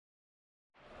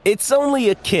It's only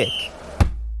a kick,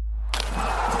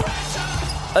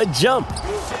 a jump,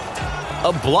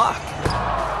 a block.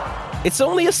 It's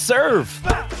only a serve.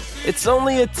 It's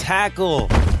only a tackle,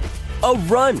 a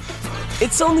run.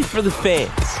 It's only for the fans.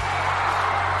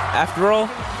 After all,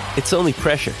 it's only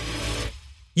pressure.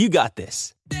 You got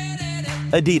this.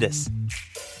 Adidas.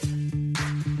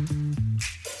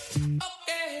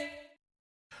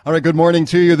 All right, good morning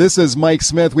to you. This is Mike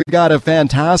Smith. We've got a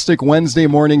fantastic Wednesday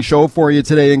morning show for you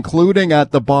today, including at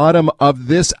the bottom of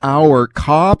this hour,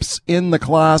 cops in the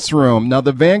classroom. Now,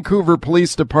 the Vancouver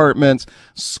Police Department's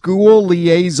school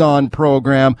liaison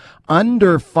program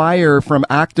under fire from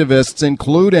activists,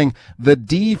 including the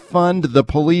Defund the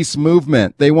Police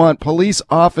movement. They want police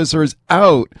officers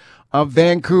out of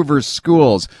Vancouver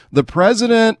schools. The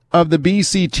president of the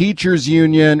BC Teachers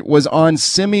Union was on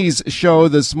Simi's show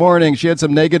this morning. She had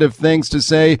some negative things to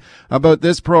say about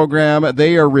this program.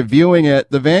 They are reviewing it.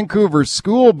 The Vancouver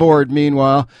School Board,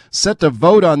 meanwhile, set to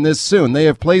vote on this soon. They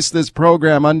have placed this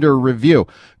program under review.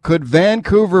 Could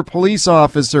Vancouver police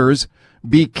officers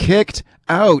be kicked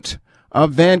out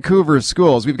of Vancouver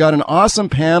schools? We've got an awesome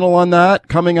panel on that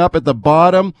coming up at the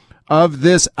bottom of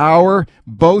this hour,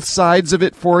 both sides of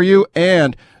it for you,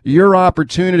 and your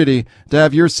opportunity to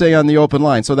have your say on the open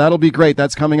line. So that'll be great.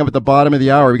 That's coming up at the bottom of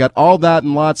the hour. We got all that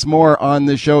and lots more on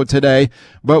the show today.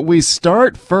 But we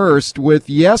start first with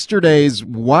yesterday's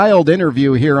wild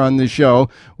interview here on the show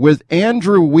with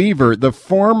Andrew Weaver, the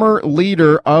former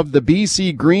leader of the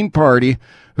BC Green Party,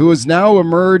 who has now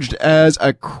emerged as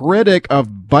a critic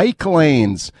of bike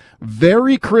lanes.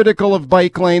 Very critical of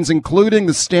bike lanes, including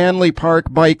the Stanley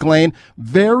Park bike lane.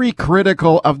 Very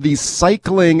critical of the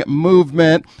cycling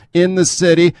movement in the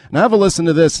city. Now have a listen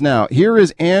to this now. Here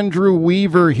is Andrew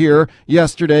Weaver here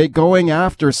yesterday going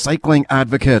after cycling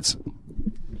advocates.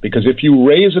 Because if you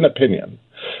raise an opinion,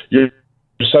 you're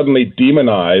suddenly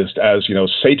demonized as,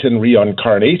 Satan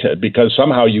reincarnated because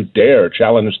somehow you dare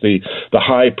challenge the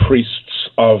high priests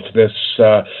of this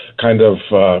kind of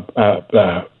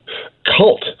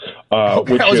cult.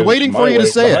 Okay, which I was waiting for you to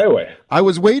say it. I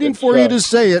was waiting for you to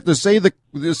say it, to say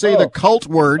the cult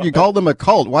word. You call them a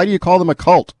cult. Why do you call them a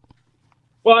cult?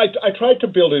 Well, I tried to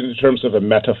build it in terms of a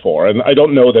metaphor, and I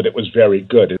don't know that it was very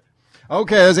good.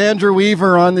 Okay, as Andrew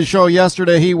Weaver on the show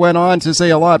yesterday, he went on to say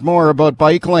a lot more about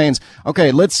bike lanes.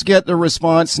 Okay, let's get the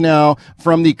response now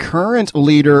from the current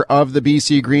leader of the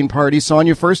BC Green Party,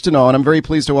 Sonia Furstenau, and I'm very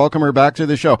pleased to welcome her back to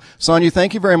the show. Sonia,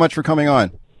 thank you very much for coming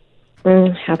on.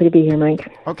 Happy to be here, Mike.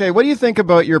 Okay, what do you think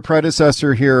about your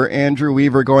predecessor here, Andrew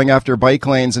Weaver, going after bike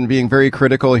lanes and being very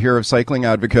critical here of cycling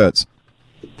advocates?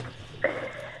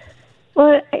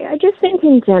 Well, I just think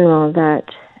in general that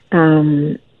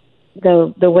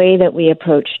the way that we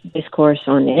approach discourse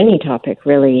on any topic,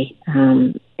 really,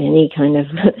 any kind of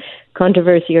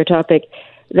controversy or topic,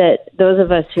 that those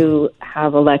of us who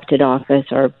have elected office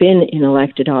or been in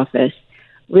elected office,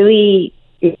 really,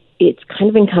 it's kind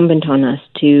of incumbent on us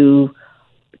to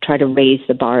try to raise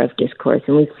the bar of discourse.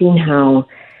 And we've seen how,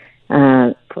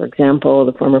 for example,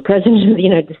 the former president of the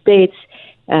United States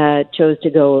chose to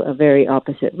go a very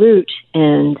opposite route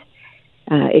and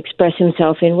express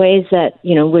himself in ways that,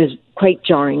 was quite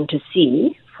jarring to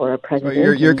see for a president.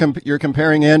 So you're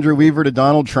comparing Andrew Weaver to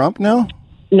Donald Trump now?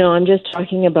 No, I'm just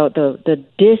talking about the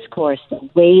discourse, the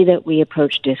way that we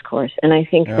approach discourse. And I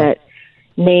think that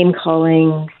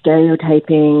name-calling,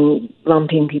 stereotyping,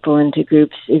 lumping people into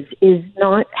groups is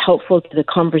not helpful to the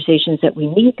conversations that we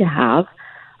need to have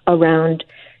around,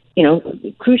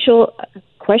 crucial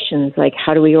questions like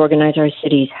how do we organize our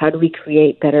cities? How do we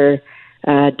create better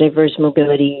diverse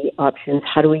mobility options?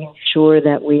 How do we ensure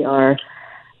that we are,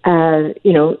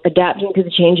 adapting to the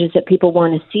changes that people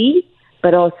want to see,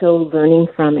 but also learning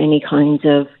from any kinds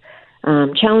of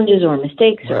challenges or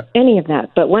mistakes or any of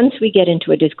that. But once we get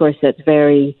into a discourse that's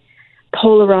very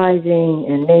polarizing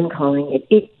and name-calling,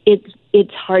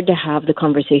 it's hard to have the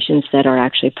conversations that are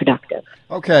actually productive.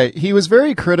 Okay, he was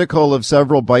very critical of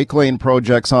several bike lane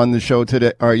projects on the show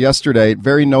today or yesterday,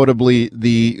 very notably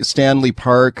the Stanley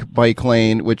Park bike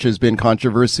lane, which has been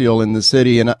controversial in the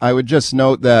city. And I would just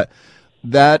note that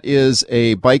is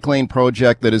a bike lane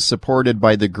project that is supported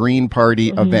by the Green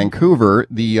Party of Vancouver.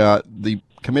 The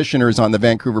commissioners on the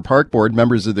Vancouver Park Board,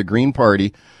 members of the Green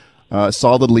Party,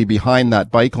 solidly behind that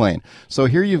bike lane. So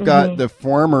here you've got the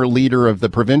former leader of the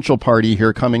provincial party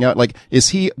here coming out. Like,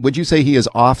 would you say he is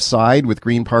offside with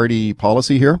Green Party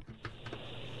policy here?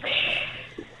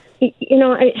 I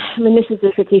mean, this is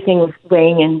the tricky thing with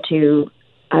weighing into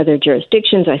other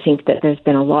jurisdictions. I think that there's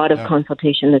been a lot of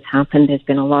consultation that's happened. There's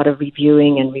been a lot of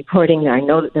reviewing and reporting. I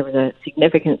know that there was a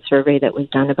significant survey that was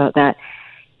done about that.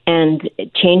 And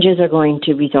changes are going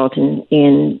to result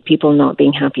in people not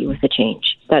being happy with the change.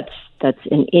 That's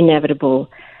an inevitable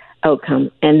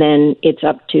outcome. And then it's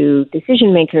up to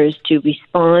decision makers to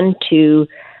respond to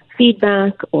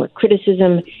feedback or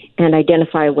criticism and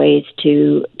identify ways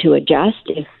to adjust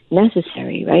if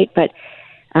necessary, right? But,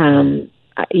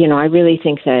 I really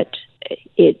think that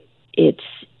it's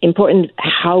important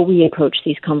how we approach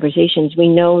these conversations. We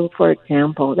know, for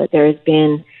example, that there has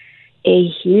been a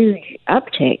huge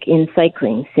uptick in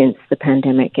cycling since the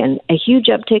pandemic, and a huge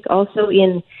uptick also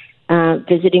in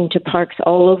visiting to parks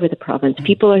all over the province.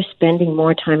 People are spending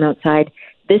more time outside.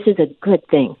 This is a good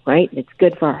thing, right? It's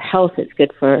good for our health. It's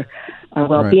good for our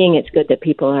well-being. Right. It's good that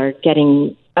people are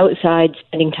getting outside,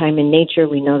 spending time in nature.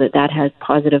 We know that that has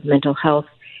positive mental health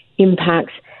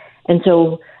impacts. And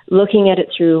so looking at it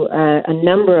through a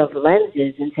number of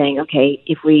lenses and saying, okay,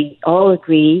 if we all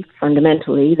agree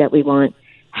fundamentally that we want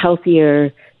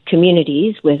healthier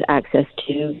communities with access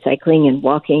to cycling and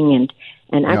walking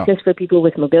and access for people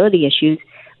with mobility issues,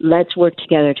 let's work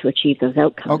together to achieve those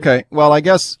outcomes. Okay. Well, I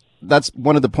guess that's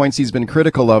one of the points he's been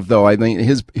critical of, though. I mean,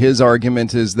 his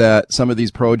argument is that some of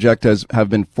these projects have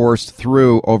been forced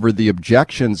through over the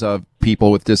objections of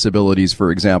people with disabilities,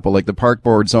 for example, like the Park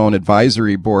Board's own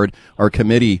advisory board or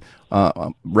committee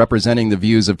representing the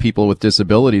views of people with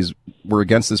disabilities were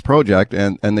against this project,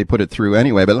 and they put it through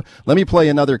anyway. But let me play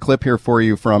another clip here for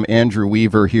you from Andrew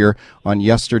Weaver here on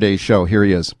yesterday's show. Here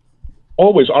he is.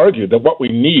 Always argued that what we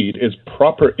need is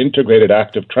proper integrated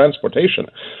active transportation.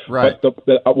 Right. But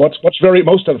what's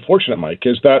most unfortunate, Mike,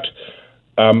 is that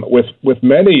with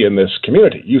many in this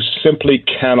community, you simply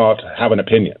cannot have an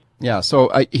opinion. Yeah,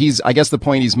 so I guess the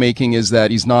point he's making is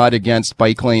that he's not against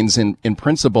bike lanes in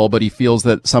principle, but he feels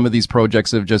that some of these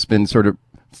projects have just been sort of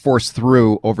forced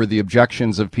through over the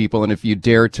objections of people, and if you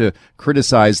dare to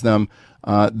criticize them,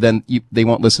 then they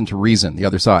won't listen to reason, the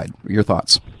other side. Your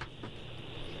thoughts?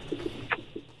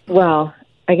 Well,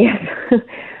 I guess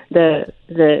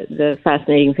the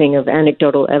fascinating thing of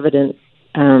anecdotal evidence,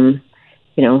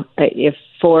 if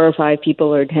 4 or 5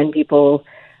 people or 10 people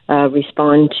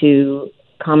respond to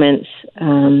comments,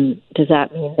 does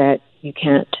that mean that you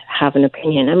can't have an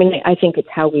opinion? I mean, I think it's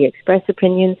how we express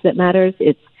opinions that matters.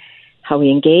 It's how we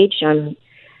engage. I'm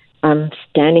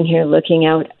standing here looking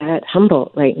out at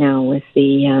Humboldt right now with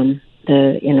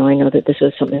I know that this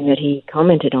was something that he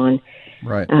commented on.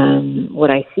 Right.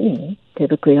 What I see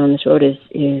typically on this road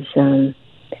is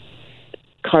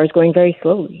cars going very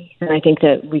slowly. And I think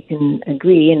that we can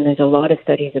agree, and there's a lot of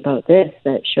studies about this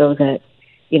that show that,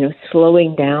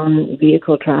 slowing down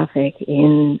vehicle traffic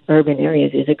in urban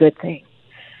areas is a good thing.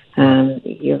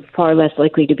 You're far less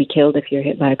likely to be killed if you're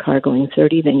hit by a car going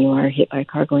 30 than you are hit by a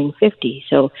car going 50.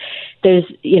 So there's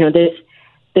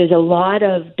a lot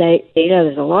of data,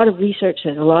 there's a lot of research,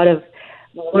 there's a lot of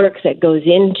work that goes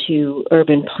into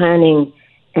urban planning,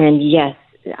 and yes,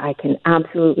 I can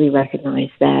absolutely recognize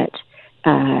that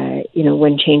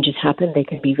when changes happen, they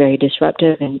can be very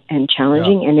disruptive and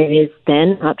challenging, and it is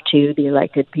then up to the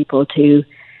elected people to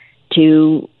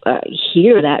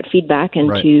hear that feedback and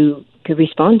to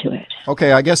respond to it.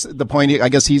 Okay, I guess the point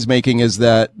he's making is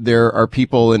that there are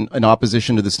people in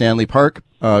opposition to the Stanley Park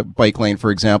bike lane,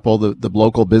 for example, the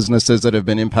local businesses that have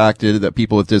been impacted, that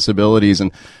people with disabilities,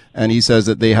 and he says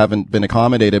that they haven't been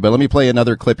accommodated. But let me play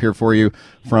another clip here for you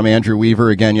from Andrew Weaver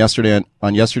again yesterday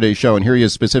on yesterday's show, and here he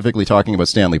is specifically talking about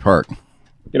Stanley Park.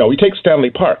 We take Stanley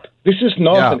Park. This is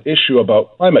not an issue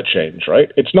about climate change, right?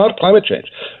 It's not climate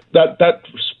change. That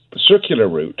circular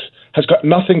route has got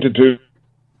nothing to do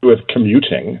with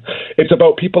commuting. It's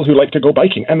about people who like to go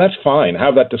biking, and that's fine.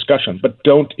 Have that discussion, but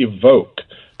don't evoke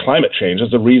climate change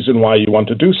as the reason why you want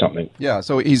to do something. Yeah,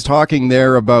 so he's talking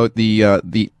there about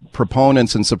the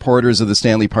proponents and supporters of the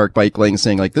Stanley Park bike lane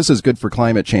saying, like, this is good for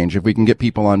climate change. If we can get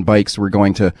people on bikes, we're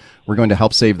going to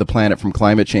help save the planet from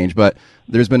climate change. But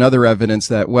there's been other evidence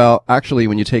that, well, actually,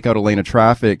 when you take out a lane of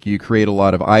traffic, you create a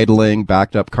lot of idling,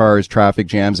 backed up cars, traffic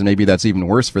jams, and maybe that's even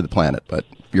worse for the planet. But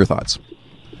your thoughts?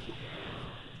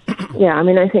 Yeah, I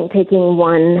mean, I think taking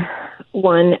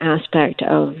one aspect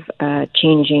of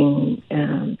changing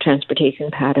transportation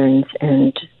patterns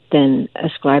and then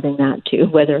ascribing that to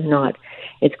whether or not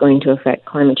it's going to affect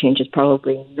climate change is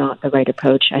probably not the right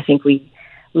approach. I think we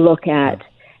look at,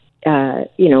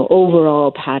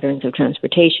 overall patterns of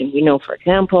transportation. We know, for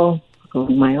example,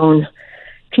 in my own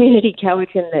community,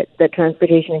 Cowichan, that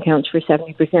transportation accounts for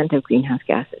 70% of greenhouse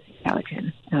gases in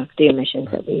Cowichan, of the emissions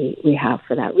that we have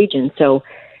for that region. So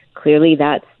clearly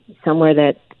that's somewhere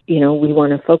that, we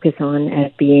want to focus on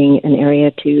as being an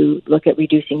area to look at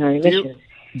reducing our emissions.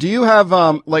 Do you have,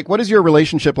 what is your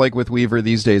relationship like with Weaver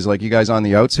these days? Like, you guys on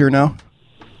the outs here now?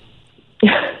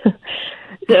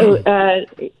 So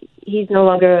he's no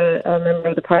longer a member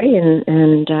of the party,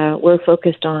 and we're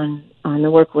focused on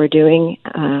the work we're doing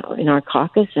in our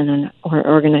caucus and in our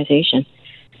organization.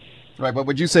 Right, but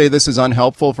would you say this is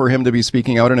unhelpful for him to be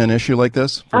speaking out on an issue like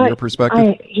this, from your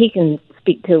perspective? He can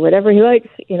speak to whatever he likes.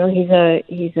 You know, he's a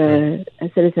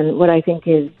citizen. What I think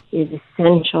is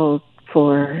essential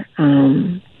for,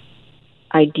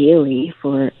 ideally,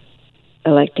 for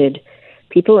elected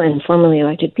people and formerly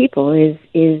elected people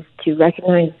is to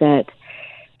recognize that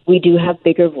we do have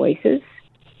bigger voices,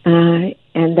 and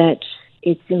that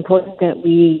it's important that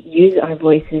we use our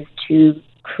voices to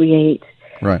create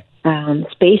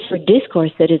space for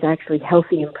discourse that is actually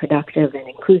healthy and productive and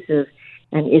inclusive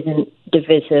and isn't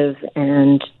divisive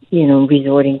and,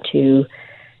 resorting to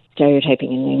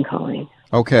stereotyping and name-calling.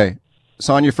 Okay.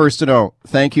 Sonia Furstenau,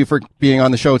 thank you for being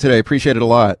on the show today. Appreciate it a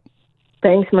lot.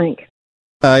 Thanks, Mike.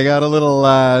 I got a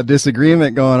little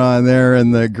disagreement going on there in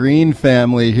the Green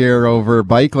family here over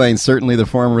bike lanes. Certainly the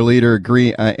former leader,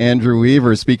 Andrew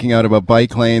Weaver, speaking out about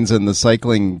bike lanes and the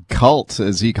cycling cult,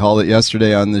 as he called it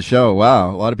yesterday on the show. Wow,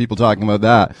 a lot of people talking about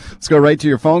that. Let's go right to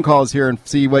your phone calls here and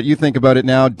see what you think about it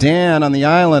now. Dan on the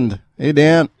island. Hey,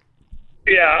 Dan.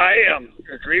 Yeah, I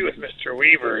agree with Mr.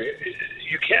 Weaver.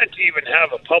 You can't even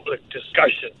have a public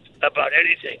discussion about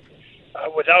anything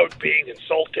without being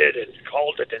insulted and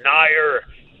called a denier.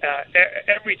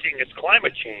 Everything is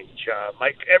climate change,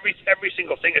 Mike. Every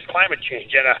single thing is climate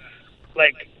change, and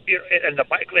and the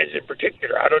bike lanes in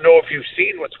particular. I don't know if you've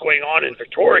seen what's going on in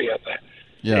Victoria, but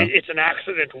it's an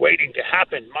accident waiting to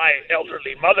happen. My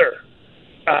elderly mother,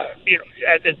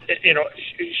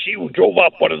 she drove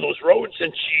up one of those roads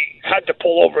and she had to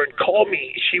pull over and call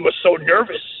me. She was so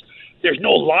nervous. There's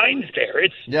no lines there.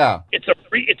 It's a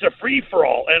free for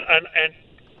all, and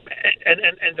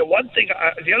the one thing,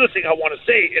 the other thing I want to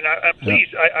say, and please,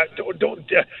 I don't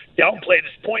downplay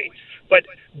this point, but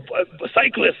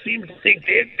cyclists seem to think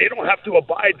they don't have to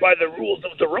abide by the rules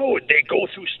of the road. They go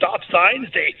through stop signs.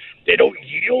 They don't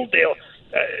yield.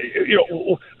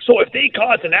 So if they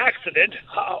cause an accident,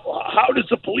 how does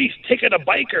the police ticket a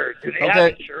biker? Do they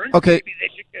have insurance? Okay. Maybe they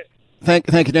should get.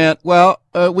 Thank you, Dan. Well,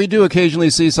 we do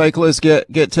occasionally see cyclists get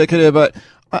ticketed, but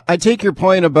I take your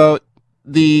point about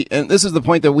and this is the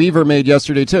point that Weaver made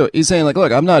yesterday too. He's saying,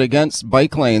 look, I'm not against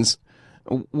bike lanes.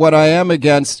 What I am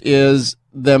against is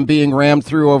them being rammed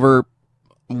through over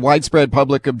widespread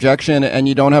public objection, and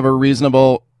you don't have a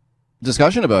reasonable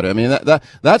discussion about it. I mean,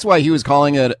 that's why he was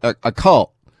calling it a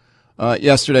cult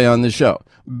yesterday on the show.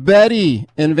 Betty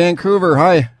in Vancouver.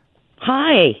 Hi.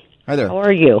 Hi. Hi there. How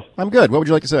are you? I'm good. What would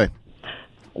you like to say?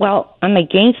 Well, I'm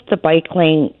against the bike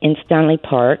lane in Stanley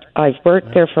Park. I've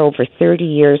worked there for over 30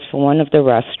 years for one of the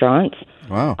restaurants.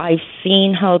 Wow. I've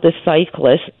seen how the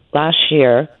cyclists last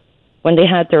year, when they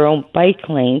had their own bike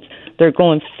lanes, they're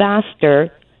going faster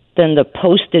than the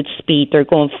posted speed. They're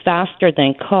going faster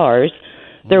than cars.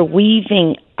 They're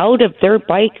weaving out of their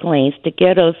bike lanes to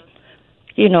get us,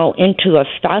 into a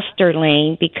faster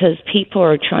lane because people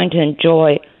are trying to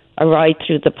enjoy a ride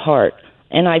through the park.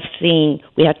 And I've seen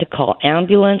we have to call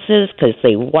ambulances because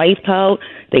they wipe out,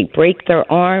 they break their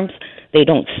arms, they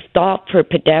don't stop for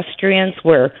pedestrians.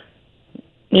 Where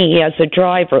me as a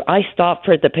driver, I stop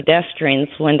for the pedestrians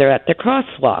when they're at the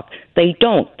crosswalk. They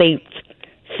don't. They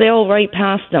sail right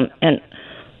past them. And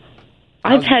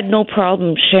I've had no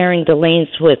problem sharing the lanes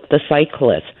with the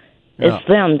cyclists. Yeah. It's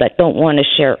them that don't want to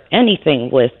share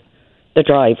anything with the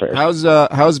drivers.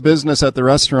 How's business at the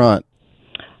restaurant?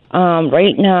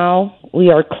 Right now, we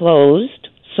are closed,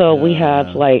 so we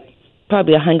have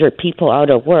probably 100 people out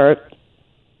of work.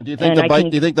 Do you think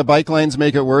the bike lanes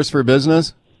make it worse for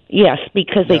business? Yes,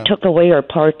 because they took away our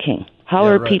parking. How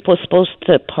are people supposed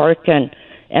to park and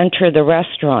enter the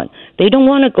restaurant? They don't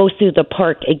want to go through the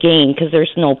park again because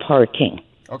there's no parking.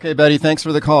 Okay, Betty, thanks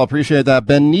for the call. Appreciate that.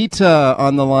 Benita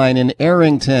on the line in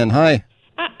Arrington. Hi.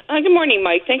 Good morning,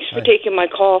 Mike. Thanks for taking my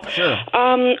call. Sure.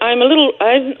 I'm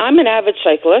an avid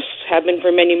cyclist, have been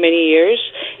for many, many years,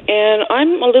 and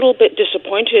I'm a little bit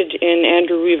disappointed in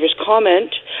Andrew Weaver's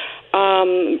comment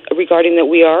regarding that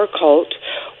we are a cult.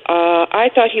 I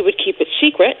thought he would keep it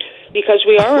secret because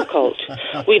we are a cult.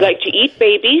 We like to eat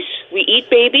babies. We eat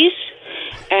babies.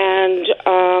 And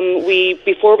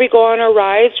before we go on our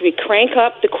rides, we crank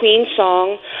up the Queen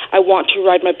song, "I Want to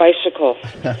Ride My Bicycle."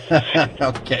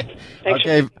 Okay.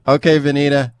 Okay,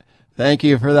 Vanita. Thank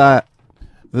you for that.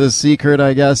 The secret,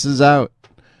 I guess, is out.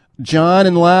 John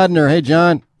and Ladner. Hey,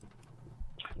 John.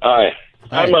 Hi.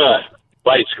 I'm a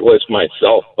bicyclist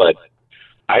myself, but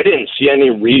I didn't see any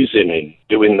reason in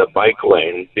doing the bike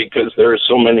lane because there are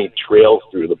so many trails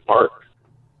through the park.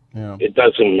 Yeah. It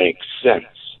doesn't make sense.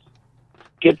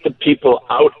 get the people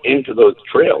out into those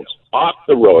trails, off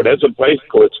the road. As a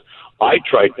bicyclist, I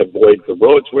try to avoid the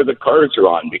roads where the cars are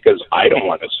on because I don't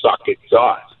want to suck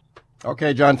exhaust.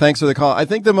 Okay, John, thanks for the call. I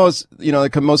think the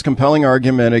most compelling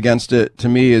argument against it to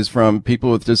me is from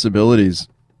people with disabilities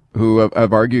who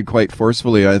have argued quite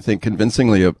forcefully, I think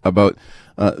convincingly, about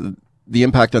the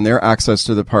impact on their access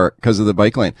to the park because of the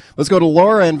bike lane. Let's go to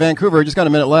Laura in Vancouver. Just got a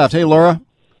minute left. Hey, Laura.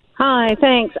 Hi,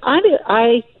 thanks.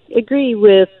 I agree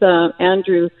with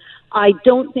Andrew. I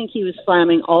don't think he was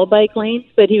slamming all bike lanes,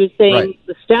 but he was saying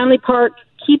the Stanley Park,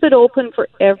 keep it open for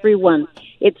everyone.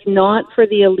 It's not for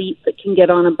the elite that can get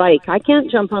on a bike. I can't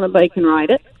jump on a bike and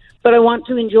ride it, but I want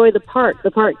to enjoy the park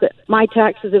that my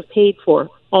taxes have paid for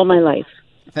all my life.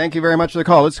 Thank you very much for the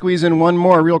call. Let's squeeze in one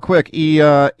more real quick.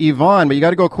 Yvonne, but you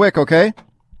got to go quick, okay?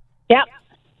 Yep.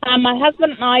 My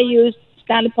husband and I used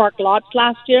Stanley Park lots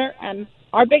last year, and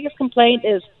our biggest complaint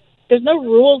is there's no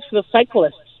rules for the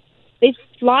cyclists. They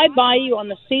fly by you on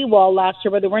the seawall last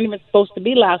year where they weren't even supposed to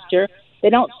be last year. They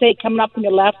don't say coming up on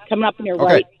your left, coming up on your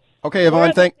right. Okay,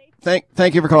 Yvonne, thank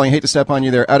you for calling. Hate to step on you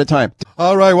there. Out of time.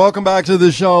 All right, welcome back to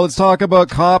the show. Let's talk about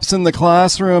cops in the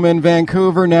classroom in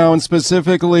Vancouver now, and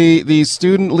specifically the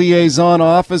Student Liaison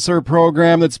Officer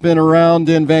program that's been around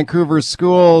in Vancouver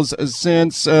schools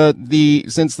since the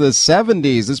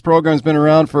 70s. This program's been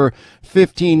around for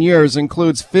 15 years,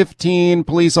 includes 15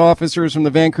 police officers from the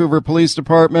Vancouver Police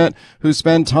Department who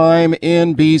spend time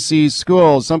in BC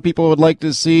schools. Some people would like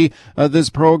to see this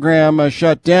program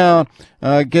shut down,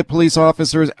 get police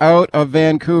officers out of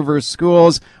Vancouver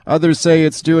schools. Others say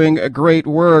it's doing great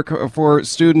work for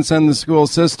students and the school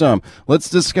system. Let's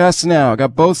discuss now.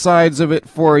 Got both sides of it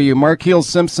for you. Markeel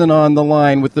Simpson on the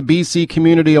line with the BC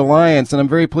Community Alliance, and I'm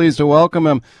very pleased to welcome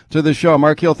him to the show.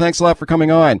 Markeel, thanks a lot for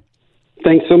coming on.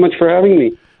 Thanks so much for having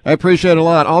me. I appreciate it a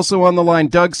lot. Also on the line,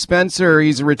 Doug Spencer.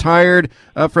 He's retired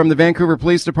from the Vancouver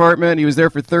Police Department. He was there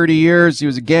for 30 years. He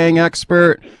was a gang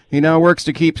expert. He now works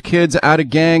to keep kids out of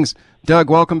gangs. Doug,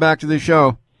 welcome back to the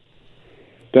show.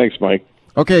 Thanks, Mike.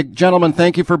 Okay, gentlemen,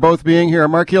 thank you for both being here.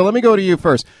 Markeel, let me go to you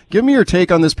first. Give me your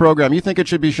take on this program. You think it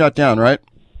should be shut down, right?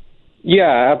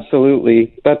 Yeah,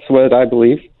 absolutely. That's what I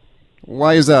believe.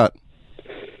 Why is that?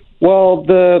 Well,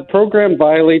 the program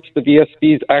violates the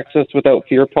VSB's Access Without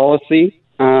Fear policy,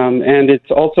 and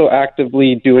it's also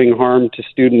actively doing harm to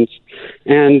students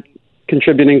and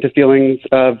contributing to feelings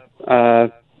of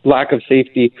lack of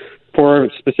safety for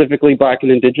specifically Black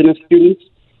and Indigenous students.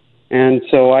 And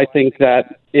so I think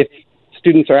that if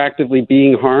students are actively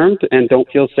being harmed and don't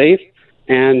feel safe,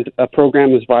 and a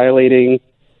program is violating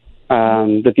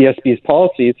the VSB's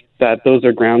policies, that those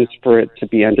are grounds for it to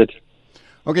be ended.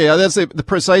 Okay, that's the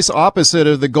precise opposite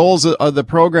of the goals of the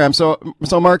program. So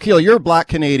Markeel, you're a Black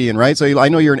Canadian, right? So I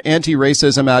know you're an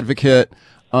anti-racism advocate.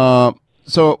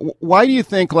 So why do you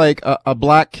think like a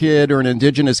Black kid or an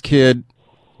Indigenous kid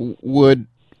would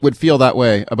feel that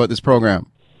way about this program?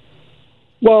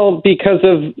 Well,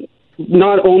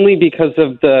 not only because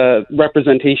of the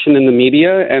representation in the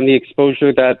media and the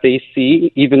exposure that they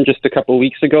see, even just a couple of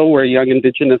weeks ago, where young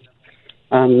Indigenous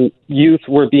youth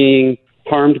were being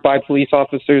harmed by police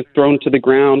officers, thrown to the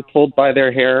ground, pulled by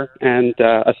their hair, and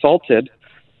assaulted.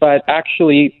 But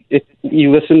actually, if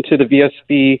you listen to the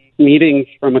VSB meetings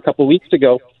from a couple of weeks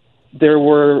ago, there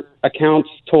were accounts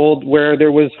told where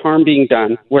there was harm being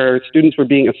done, where students were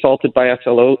being assaulted by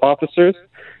SLO officers.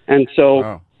 And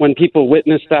so when people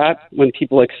witness that, when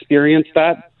people experience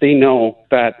that, they know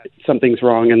that something's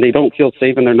wrong and they don't feel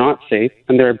safe and they're not safe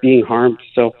and they're being harmed.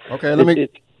 So okay, let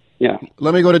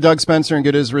me go to Doug Spencer and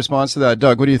get his response to that.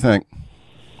 Doug, what do you think?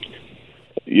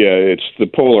 Yeah, it's the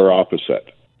polar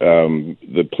opposite.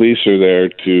 The police are there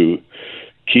to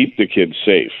keep the kids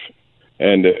safe.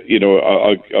 And,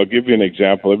 I'll give you an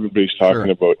example. Everybody's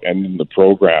talking about ending the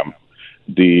program.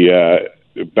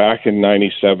 Back in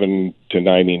 97 to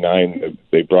 99,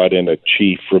 they brought in a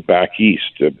chief for back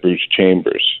east, Bruce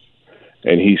Chambers,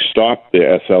 and he stopped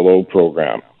the SLO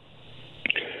program.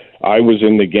 I was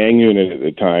in the gang unit at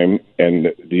the time,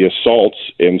 and the assaults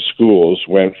in schools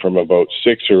went from about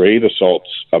 6 or 8 assaults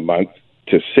a month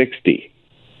to 60.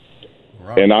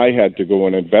 Wow. And I had to go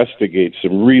and investigate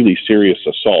some really serious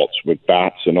assaults with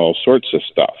bats and all sorts of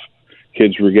stuff.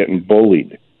 Kids were getting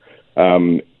bullied.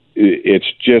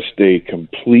 It's just a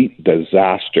complete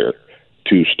disaster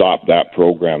to stop that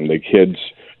program.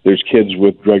 There's kids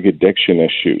with drug addiction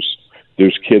issues.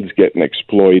 There's kids getting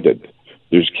exploited.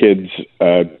 There's kids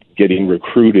getting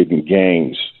recruited in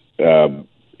gangs.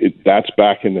 That's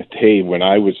back in the day when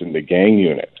I was in the gang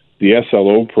unit. The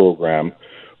SLO program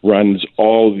runs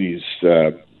all these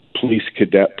police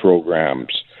cadet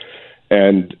programs.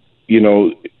 And,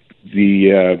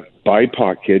 the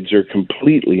BIPOC kids are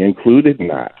completely included in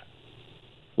that,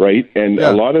 right? And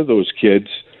a lot of those kids,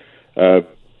 South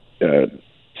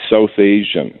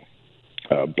Asian,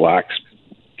 Black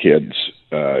kids,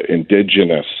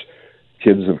 Indigenous,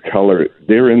 kids of color,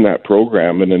 they're in that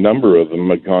program, and a number of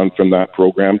them have gone from that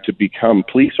program to become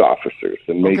police officers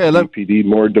and make UPD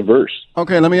more diverse.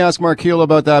 Okay, let me ask Mark Heel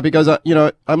about that, because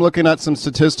I'm looking at some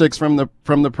statistics from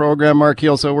the program, Mark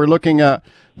Heel. So we're looking at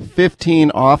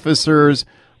 15 officers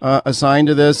assigned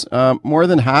to this. More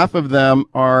than half of them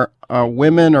are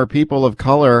women or people of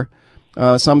color.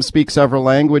 Some speak several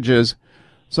languages.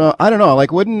 So I don't know,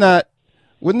 like, wouldn't that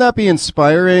be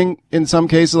inspiring in some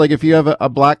cases? Like, if you have a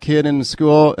black kid in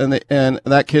school and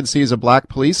that kid sees a black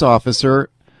police officer,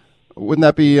 wouldn't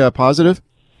that be positive?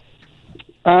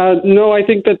 No, I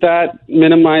think that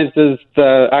minimizes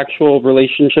the actual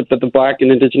relationship that the Black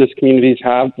and Indigenous communities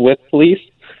have with police.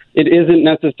 It isn't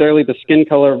necessarily the skin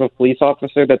color of a police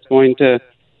officer that's going to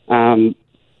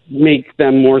make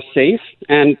them more safe.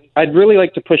 And I'd really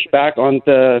like to push back on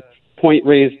the point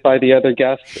raised by the other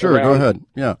guests. Sure, go ahead.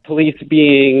 Yeah. Police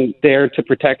being there to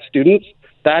protect students.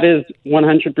 That is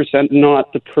 100%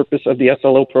 not the purpose of the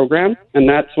SLO program, and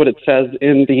that's what it says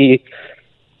in the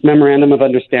Memorandum of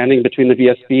Understanding between the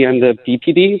VSB and the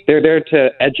BPD. They're there to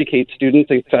educate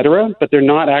students, etc., but they're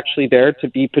not actually there to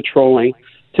be patrolling,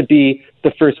 to be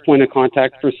the first point of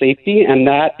contact for safety, and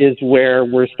that is where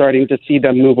we're starting to see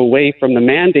them move away from the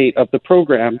mandate of the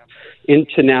program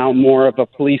into now more of a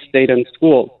police state in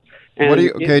schools.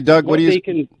 And Doug, what they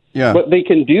can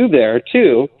do there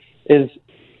too is,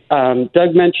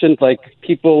 Doug mentioned like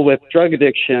people with drug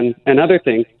addiction and other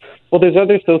things. Well, there's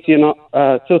other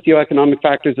socioeconomic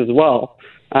factors as well.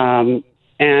 And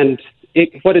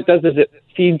what it does is it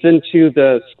feeds into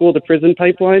the school to prison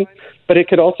pipeline, but it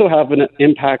could also have an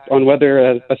impact on whether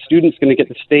a student's going to get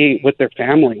to stay with their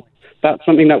family. That's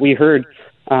something that we heard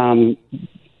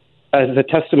as a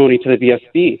testimony to the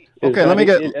VSB. Okay,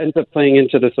 it ends up playing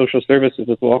into the social services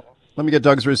as well. Let me get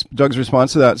Doug's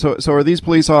response to that. So are these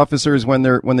police officers, when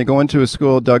they go into a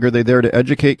school, Doug, are they there to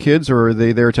educate kids, or are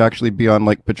they there to actually be on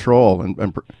like patrol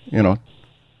and you know?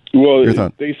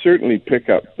 Well, they certainly pick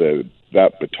up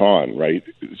that baton, right?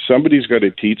 Somebody's got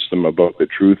to teach them about the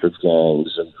truth of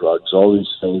gangs and drugs, all these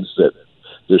things that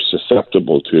they're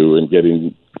susceptible to, and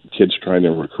getting kids trying to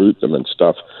recruit them and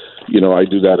stuff. You know, I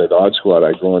do that at Odd Squad.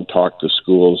 I go and talk to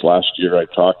schools. Last year I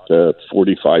talked to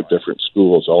 45 different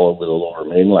schools all over the Lower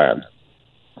Mainland,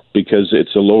 because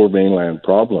it's a Lower Mainland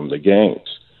problem, the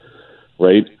gangs,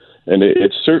 right? And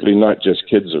it's certainly not just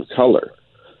kids of color.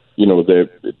 You know,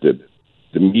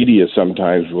 the media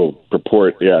sometimes will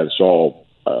purport, it's all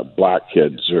black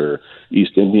kids or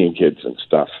East Indian kids and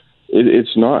stuff.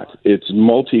 It's not. It's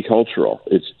multicultural.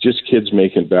 It's just kids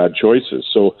making bad choices.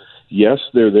 So, yes,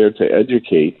 they're there to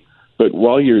educate, but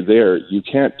while you're there, you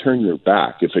can't turn your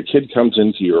back. If a kid comes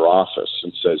into your office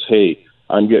and says, hey,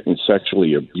 I'm getting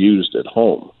sexually abused at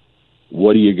home,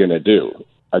 what are you going to do?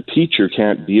 A teacher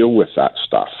can't deal with that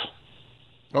stuff.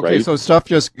 Okay, right? so stuff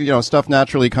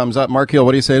naturally comes up. Mark Hill,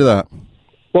 what do you say to that?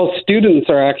 Well, students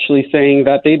are actually saying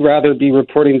that they'd rather be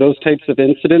reporting those types of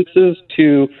incidences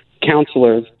to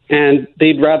counselors, and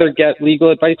they'd rather get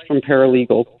legal advice from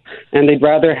paralegals, and they'd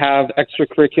rather have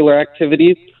extracurricular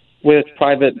activities with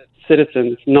private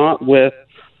citizens, not with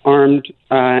armed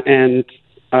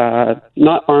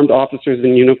officers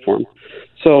in uniform.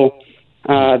 So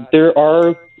there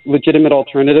are legitimate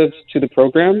alternatives to the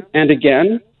program. And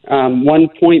again, one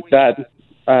point that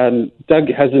Doug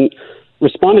hasn't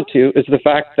responded to is the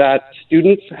fact that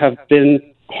students have been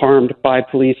harmed by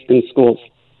police in schools,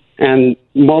 and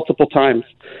multiple times.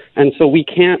 And so we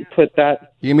can't put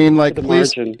that. You mean like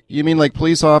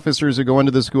police officers who go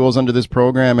into the schools under this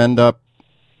program end up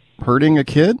hurting a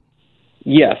kid?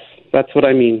 Yes, that's what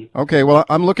I mean. Okay, well,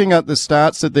 I'm looking at the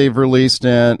stats that they've released,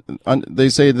 and they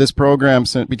say this program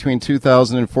sent between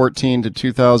 2014 to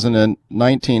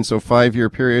 2019, so 5-year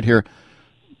period here,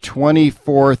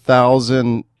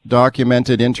 24,000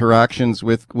 documented interactions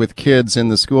with kids in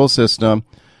the school system,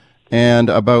 and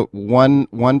about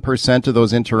 1% of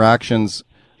those interactions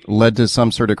led to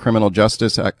some sort of criminal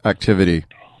justice activity.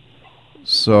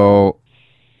 So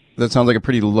that sounds like a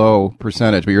pretty low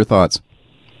percentage, but your thoughts?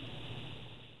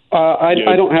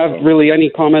 I don't have really any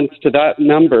comments to that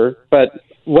number, but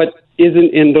what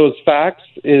isn't in those facts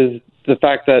is the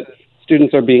fact that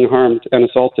students are being harmed and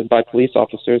assaulted by police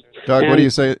officers. Doug, what do you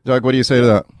say? Doug, what do you say to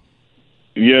that?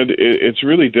 Yeah, it's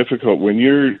really difficult when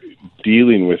you're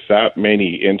dealing with that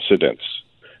many incidents.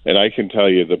 And I can tell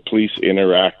you the police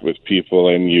interact with people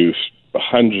and youth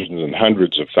hundreds and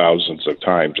hundreds of thousands of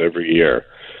times every year.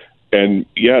 And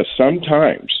yeah,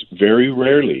 sometimes, very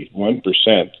rarely,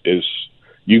 1% is,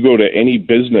 you go to any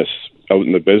business out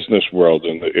in the business world,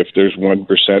 and if there's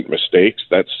 1% mistakes,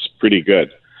 that's pretty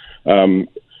good.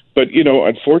 But,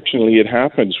 unfortunately, it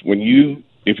happens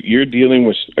if you're dealing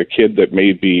with a kid that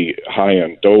may be high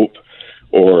on dope,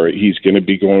 or he's going to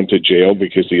be going to jail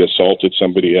because he assaulted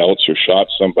somebody else or shot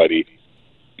somebody,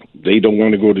 they don't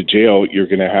want to go to jail. You're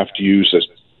going to have to use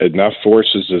enough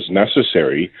forces as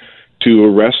necessary to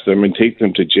arrest them and take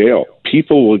them to jail.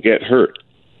 People will get hurt.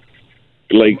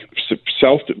 Like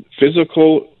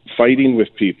physical fighting with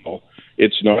people,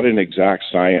 it's not an exact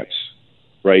science,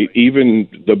 right? Even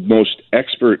the most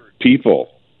expert people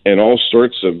in all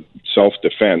sorts of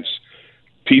self-defense,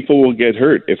 people will get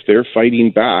hurt if they're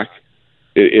fighting back.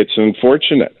 It's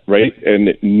unfortunate, right?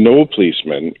 And no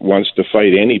policeman wants to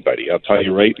fight anybody, I'll tell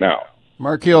you right now.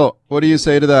 Mark Hill, what do you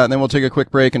say to that? And then we'll take a quick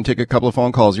break and take a couple of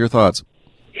phone calls. Your thoughts?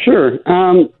 Sure.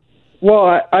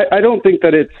 Well, I don't think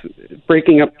that it's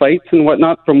breaking up fights and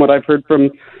whatnot. From what I've heard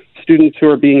from students who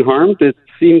are being harmed, it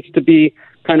seems to be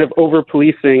kind of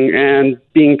over-policing and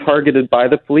being targeted by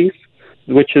the police,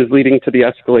 which is leading to the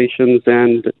escalations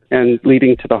and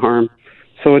leading to the harm.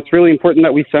 So it's really important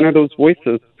that we center those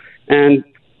voices. And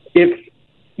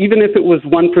even if it was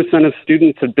 1% of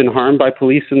students have been harmed by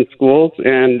police in schools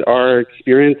and are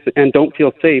experienced and don't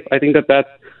feel safe, I think that that's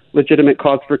legitimate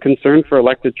cause for concern for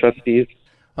elected trustees.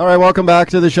 All right, welcome back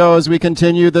to the show as we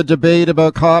continue the debate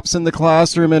about cops in the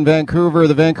classroom in Vancouver.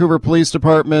 The Vancouver Police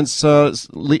Department's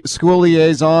school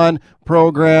liaison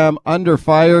program under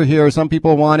fire here. Some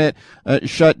people want it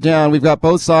shut down. We've got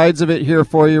both sides of it here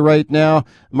for you right now.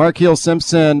 Mark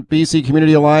Heel-Simpson, BC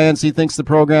Community Alliance, he thinks the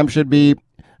program should be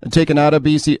taken out of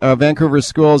Vancouver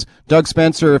schools. Doug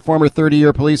Spencer, a former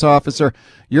 30-year police officer.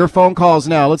 Your phone calls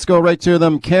now. Let's go right to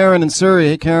them. Karen in Surrey.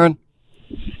 Hey, Karen.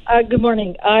 Good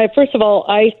morning. First of all,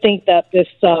 I think that this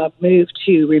move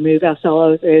to remove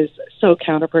SLOs is so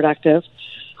counterproductive.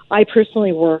 I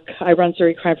personally I run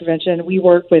Surrey Crime Prevention. We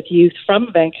work with youth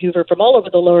from Vancouver, from all over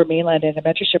the Lower Mainland in a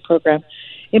mentorship program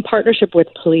in partnership with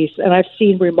police, and I've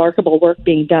seen remarkable work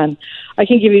being done. I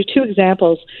can give you two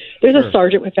examples. There's a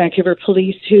sergeant with Vancouver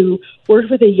Police who worked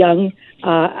with a young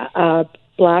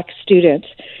black student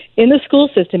in the school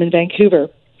system in Vancouver,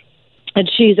 and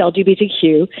she's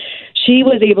LGBTQ. She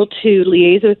was able to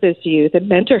liaise with this youth and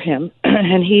mentor him,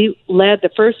 and he led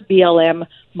the first BLM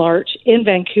march in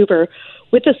Vancouver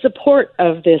with the support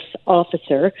of this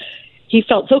officer. He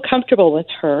felt so comfortable with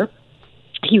her.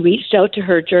 He reached out to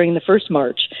her during the first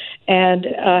march and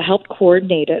helped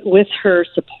coordinate it with her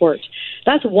support.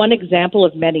 That's one example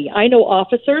of many. I know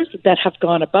officers that have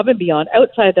gone above and beyond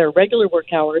outside their regular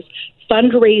work hours,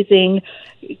 fundraising,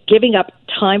 giving up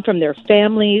time from their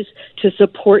families to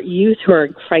support youth who are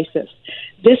in crisis.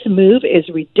 This move is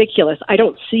ridiculous. I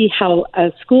don't see how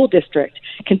a school district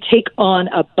can take on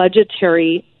a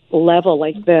budgetary level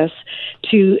like this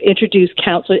to introduce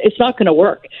counselors. It's not going to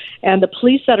work. And the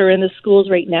police that are in the schools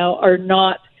right now are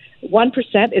not, 1%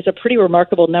 is a pretty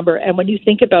remarkable number. And when you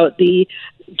think about the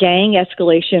gang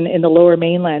escalation in the Lower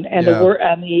Mainland and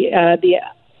the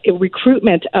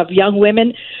recruitment of young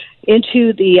women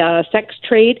into the sex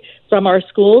trade from our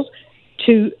schools,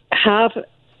 to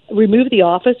remove the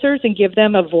officers and give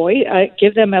them a voice,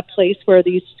 give them a place where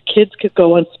these kids could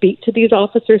go and speak to these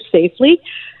officers safely,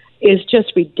 is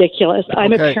just ridiculous.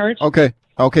 I'm a parent. Okay.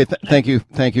 Thank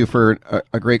you for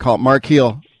a great call. Mark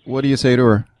Heel, what do you say to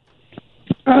her?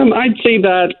 I'd say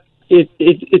that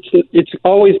it's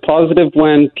always positive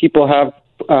when people have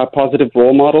positive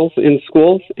role models in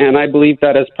schools, and I believe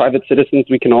that as private citizens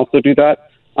we can also do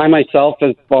that. I myself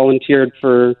have volunteered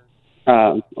for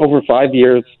over 5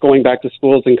 years, going back to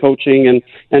schools and coaching and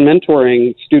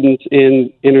mentoring students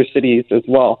in inner cities as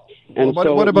well. And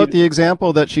what about the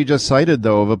example that she just cited,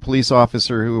 though, of a police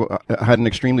officer who had an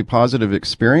extremely positive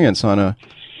experience on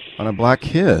a black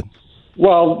kid?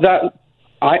 Well,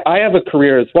 I have a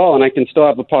career as well, and I can still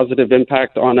have a positive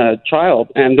impact on a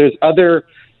child. And there's other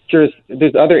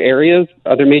areas,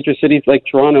 other major cities like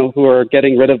Toronto, who are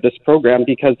getting rid of this program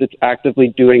because it's actively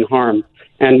doing harm.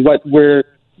 And what we're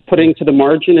putting to the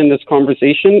margin in this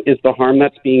conversation is the harm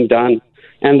that's being done.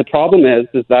 And the problem is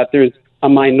that there's a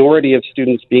minority of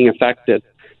students being affected.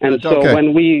 And so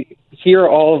when we hear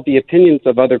all of the opinions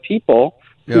of other people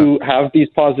who have these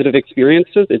positive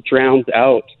experiences, it drowns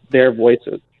out their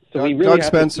voices. So we really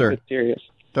have to take it serious.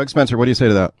 Doug Spencer, what do you say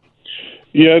to that?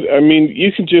 Yeah, I mean,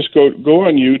 you can just go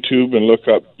on YouTube and look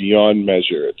up Beyond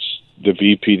Measure. It's the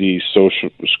VPD Social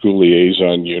School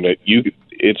Liaison Unit.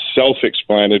 It's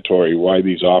self-explanatory why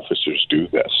these officers do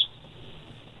this.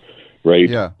 Right?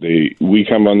 Yeah. We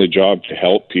come on the job to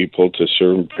help people, to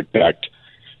serve and protect,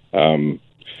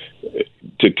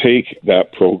 To take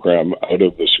that program out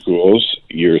of the schools,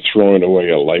 you're throwing away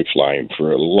a lifeline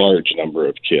for a large number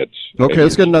of kids. Okay,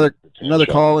 let's get another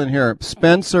call in here.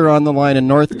 Spencer on the line in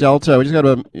North Delta. We just got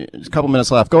a couple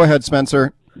minutes left. Go ahead,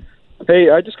 Spencer.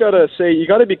 Hey, I just got to say, you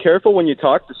got to be careful when you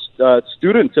talk to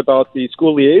students about the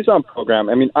school liaison program.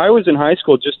 I mean, I was in high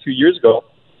school just 2 years ago,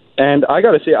 and I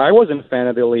got to say, I wasn't a fan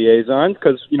of the liaison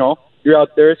because, you know, you're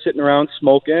out there sitting around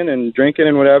smoking and drinking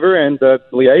and whatever, and the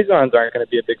liaisons aren't going to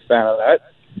be a big fan of that.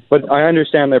 But I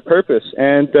understand their purpose.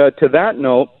 And to that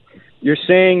note, you're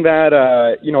saying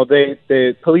that, you know,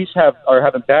 the police are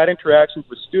having bad interactions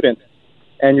with students,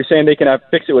 and you're saying they can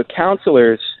fix it with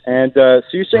counselors. And so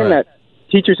you're saying that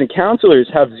teachers and counselors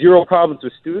have zero problems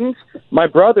with students. My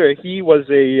brother, he was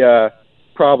a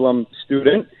problem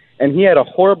student, and he had a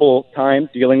horrible time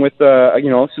dealing with, you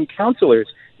know, some counselors.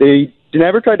 They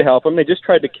never tried to help him. They just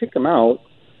tried to kick him out.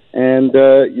 And,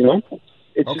 you know,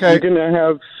 it's just, you're going to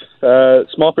have a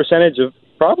small percentage of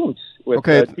problems with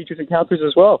teachers and counselors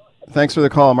as well. Thanks for the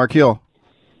call. Markeel.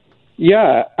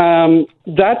 Yeah,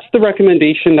 that's the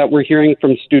recommendation that we're hearing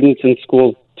from students in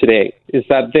schools today, is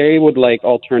that they would like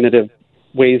alternative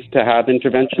ways to have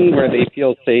intervention where they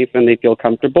feel safe and they feel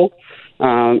comfortable.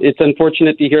 It's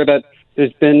unfortunate to hear that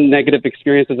there's been negative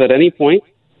experiences at any point,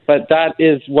 but that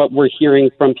is what we're hearing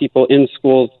from people in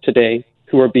schools today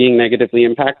who are being negatively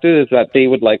impacted, is that they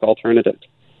would like alternatives.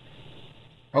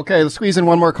 Okay, let's squeeze in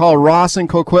one more call. Ross in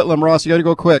Coquitlam. Ross, you got to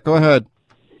go quick. Go ahead.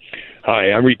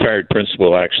 Hi, I'm retired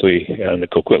principal, actually, in the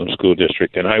Coquitlam School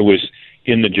District, and I was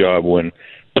in the job when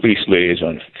police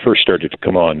liaison first started to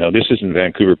come on. Now, this isn't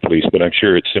Vancouver Police, but I'm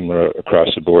sure it's similar across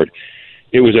the board.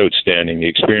 It was outstanding. The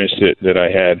experience that I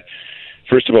had,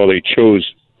 first of all, they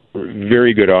chose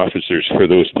very good officers for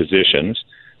those positions.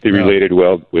 They related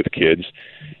well with kids.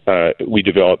 We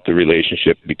developed the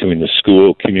relationship between the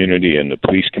school community and the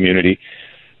police community.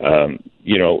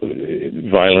 You know,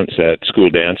 violence at school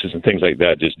dances and things like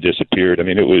that just disappeared. I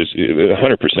mean, it was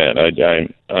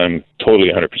 100%. I'm totally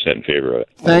 100% in favor of it.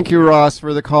 Thank you, Ross,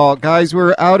 for the call. Guys,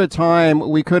 we're out of time.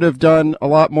 We could have done a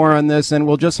lot more on this, and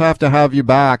we'll just have to have you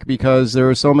back because there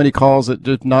were so many calls that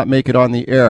did not make it on the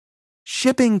air.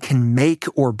 Shipping can make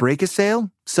or break a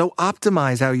sale, so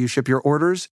optimize how you ship your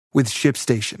orders with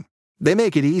ShipStation. They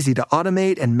make it easy to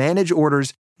automate and manage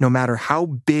orders no matter how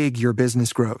big your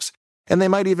business grows. And they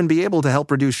might even be able to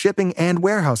help reduce shipping and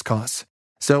warehouse costs.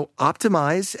 So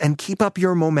optimize and keep up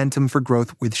your momentum for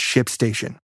growth with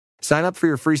ShipStation. Sign up for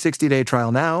your free 60-day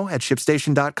trial now at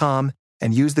ShipStation.com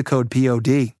and use the code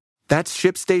POD. That's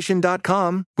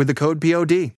ShipStation.com with the code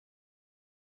POD.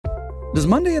 Does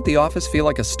Monday at the office feel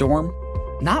like a storm?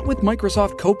 Not with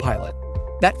Microsoft Copilot.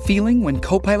 That feeling when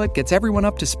Copilot gets everyone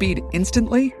up to speed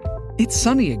instantly? It's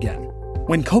sunny again.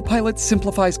 When Copilot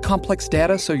simplifies complex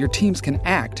data so your teams can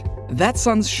act, that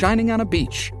sun's shining on a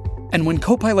beach. And when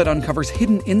Copilot uncovers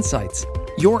hidden insights,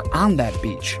 you're on that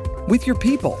beach with your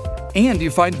people, and you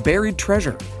find buried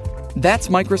treasure. That's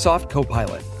Microsoft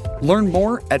Copilot. Learn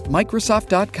more at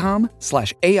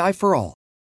Microsoft.com/AI for all.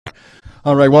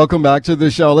 All right, welcome back to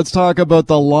the show. Let's talk about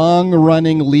the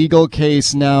long-running legal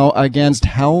case now against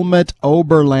Helmut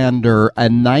Oberlander, a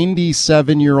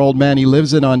 97-year-old man. He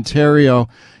lives in Ontario.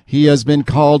 He has been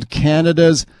called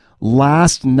Canada's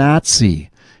last Nazi.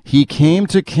 He came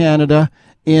to Canada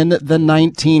in the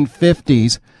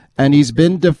 1950s, and he's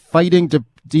been fighting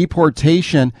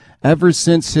deportation ever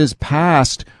since his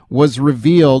past was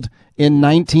revealed in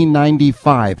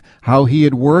 1995, how he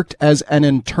had worked as an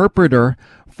interpreter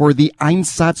for the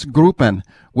Einsatzgruppen,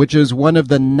 which is one of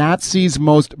the Nazis'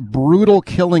 most brutal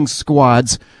killing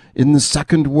squads in the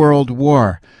Second World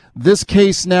War. This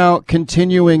case now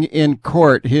continuing in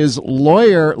court. His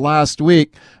lawyer last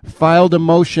week filed a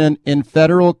motion in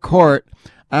federal court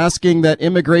asking that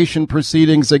immigration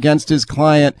proceedings against his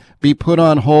client be put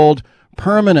on hold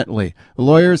permanently. The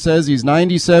lawyer says he's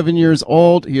 97 years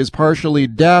old. He is partially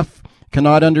deaf,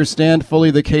 cannot understand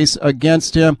fully the case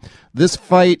against him. This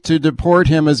fight to deport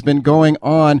him has been going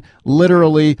on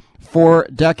literally for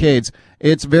decades.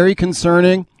 It's very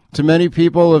concerning to many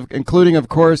people, including, of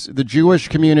course, the Jewish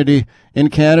community in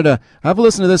Canada. Have a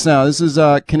listen to this now. This is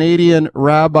Canadian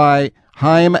Rabbi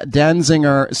Chaim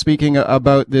Danzinger speaking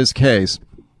about this case.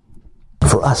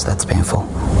 For us, that's painful.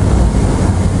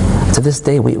 To this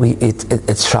day,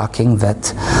 it's shocking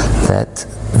that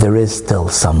there is still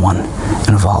someone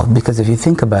involved. Because if you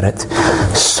think about it,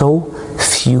 so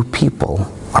few people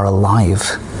are alive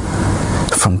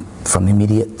from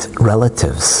immediate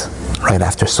relatives right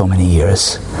after so many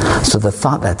years. So the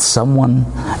thought that someone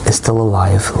is still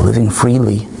alive, living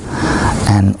freely,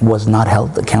 and was not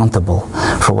held accountable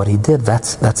for what he did,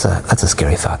 that's a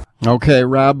scary thought. Okay,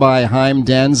 Rabbi Chaim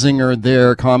Danziger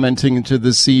there commenting to the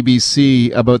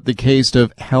CBC about the case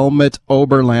of Helmut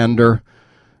Oberlander,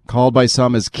 called by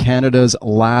some as Canada's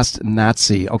last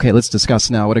Nazi. Okay, let's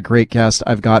discuss now. What a great guest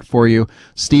I've got for you.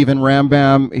 Stephen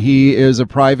Rambam, he is a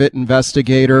private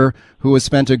investigator who has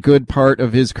spent a good part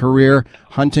of his career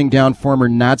hunting down former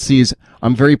Nazis.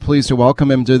 I'm very pleased to welcome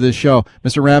him to this show.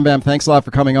 Mr. Rambam, thanks a lot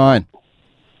for coming on.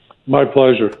 My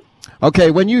pleasure.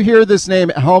 Okay, when you hear this name,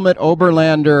 Helmut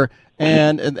Oberlander,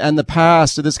 and the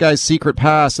past, this guy's secret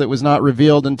past that was not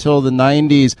revealed until the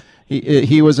 90s,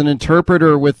 he was an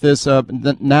interpreter with this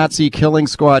Nazi killing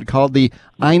squad called the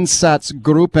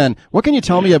Einsatzgruppen. What can you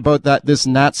tell me about this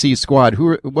Nazi squad?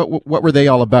 What were they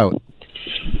all about?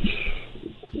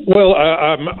 Well,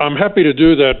 I'm happy to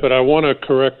do that, but I want to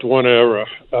correct one error.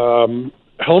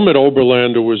 Helmut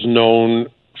Oberlander was known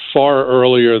far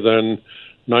earlier than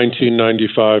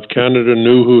 1995. Canada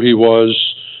knew who he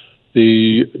was.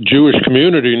 The Jewish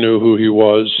community knew who he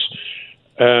was.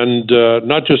 And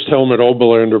not just Helmut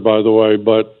Oberlander, by the way,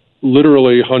 but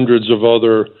literally hundreds of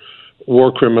other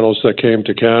war criminals that came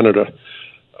to Canada.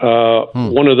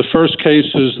 One of the first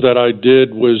cases that I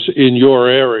did was in your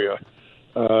area,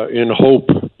 in Hope,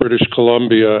 British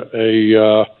Columbia,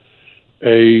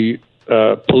 a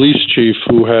police chief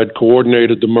who had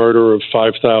coordinated the murder of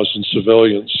 5,000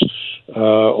 civilians,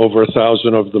 over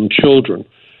 1,000 of them children.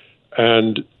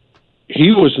 And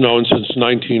he was known since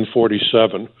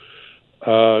 1947.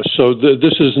 So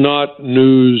this is not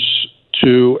news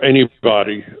to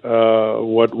anybody.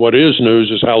 What is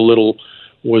news is how little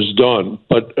was done.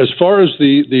 But as far as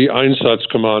the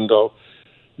Einsatzkommando,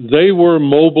 they were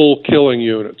mobile killing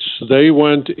units. They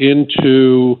went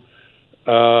into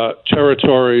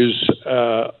territories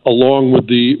along with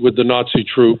the Nazi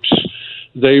troops.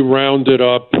 They rounded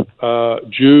up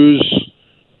Jews,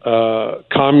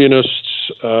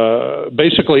 communists,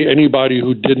 basically anybody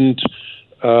who didn't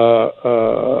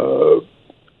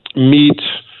meet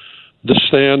the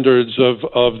standards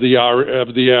of the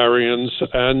Aryans,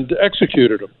 and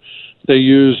executed them. They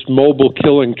used mobile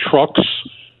killing trucks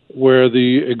where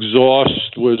the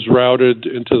exhaust was routed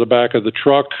into the back of the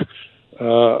truck,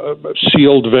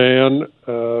 sealed van.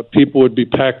 People would be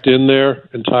packed in there,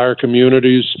 entire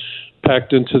communities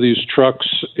packed into these trucks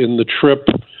in the trip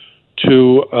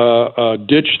to a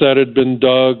ditch that had been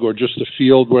dug or just a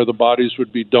field where the bodies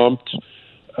would be dumped.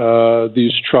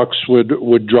 These trucks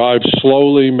would drive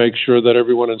slowly, make sure that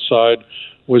everyone inside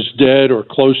was dead or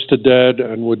close to dead,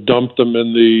 and would dump them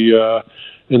in the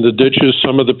ditches.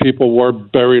 Some of the people were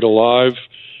buried alive.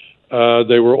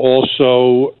 They were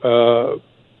also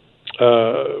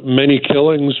many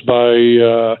killings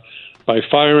by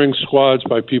firing squads,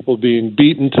 by people being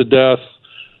beaten to death.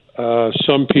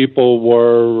 Some people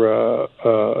were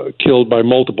killed by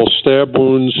multiple stab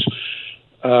wounds.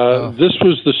 This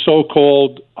was the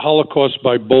so-called Holocaust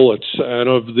by bullets. And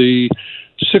of the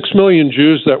 6 million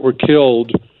Jews that were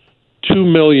killed, 2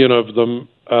 million of them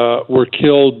were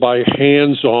killed by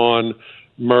hands-on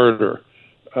murder,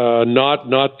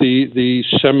 not the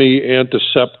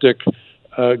semi-antiseptic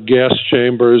gas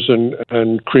chambers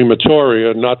and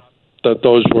crematoria. Not that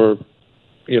those were,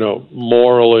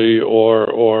 morally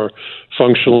or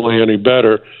functionally any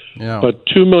better. Yeah. But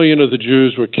 2 million of the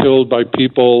Jews were killed by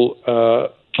people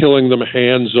killing them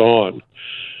hands-on.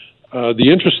 The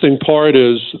interesting part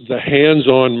is the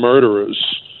hands-on murderers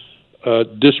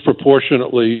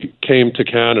disproportionately came to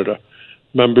Canada.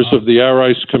 Members of the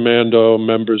Arais Commando,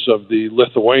 members of the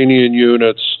Lithuanian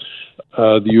units,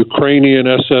 the Ukrainian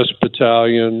SS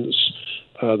battalions,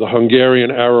 the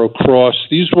Hungarian Arrow Cross.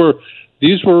 These were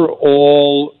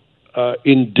all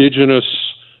indigenous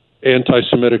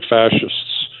anti-Semitic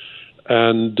fascists.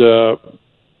 And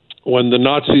when the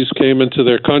Nazis came into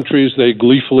their countries, they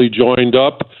gleefully joined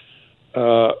up,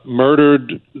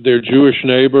 murdered their Jewish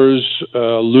neighbors,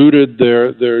 looted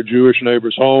their Jewish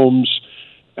neighbors' homes,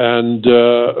 and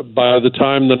by the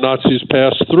time the Nazis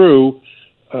passed through,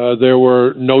 there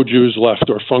were no Jews left,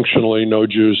 or functionally no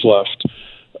Jews left.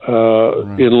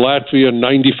 In Latvia,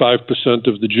 95%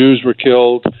 of the Jews were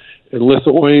killed. In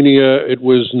Lithuania, it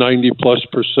was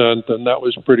 90+%, and that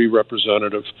was pretty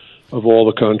representative of all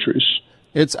the countries.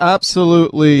 It's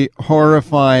absolutely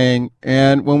horrifying.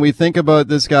 And when we think about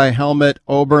this guy, Helmut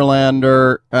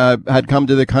Oberlander, had come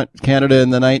to Canada in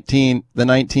the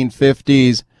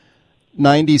 1950s,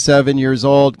 97 years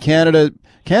old. Canada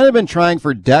Canada been trying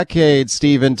for decades,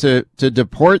 Stephen, to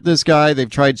deport this guy. They've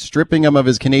tried stripping him of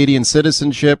his Canadian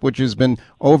citizenship, which has been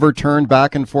overturned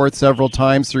back and forth several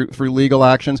times through legal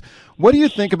actions. What do you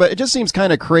think about it? Just seems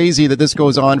kind of crazy that this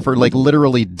goes on for like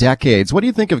literally decades. What do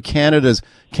you think of Canada's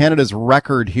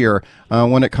record here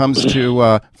when it comes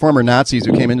to former Nazis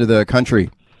who came into the country?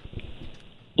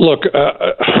 Look,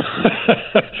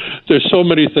 there's so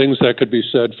many things that could be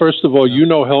said. First of all, you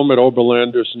know Helmut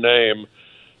Oberlander's name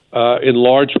in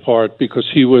large part because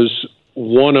he was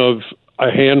one of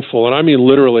a handful, and I mean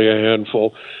literally a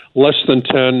handful, less than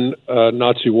 10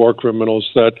 Nazi war criminals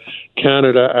that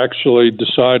Canada actually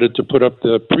decided to put up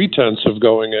the pretense of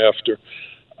going after.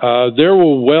 There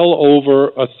were well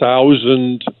over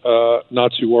 1,000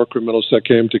 Nazi war criminals that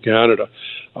came to Canada.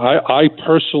 I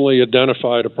personally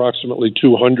identified approximately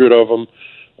 200 of them,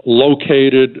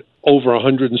 located over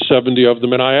 170 of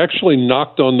them, and I actually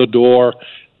knocked on the door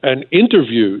and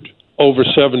interviewed over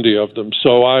 70 of them.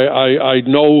 So I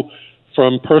know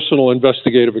from personal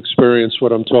investigative experience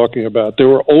what I'm talking about. There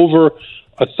were over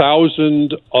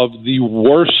 1,000 of the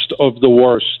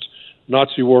worst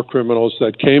Nazi war criminals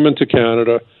that came into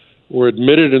Canada, were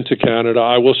admitted into Canada.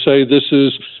 I will say this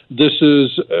is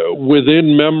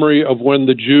within memory of when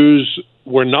the Jews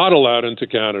were not allowed into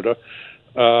Canada.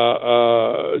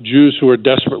 Jews who were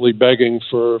desperately begging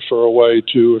for a way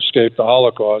to escape the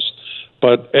Holocaust.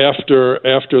 But after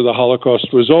the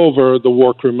Holocaust was over, the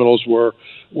war criminals were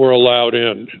allowed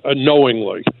in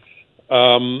knowingly.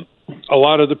 A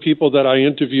lot of the people that I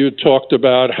interviewed talked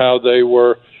about how they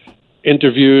were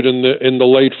interviewed in the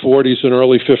late 40s and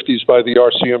early 50s by the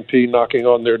RCMP knocking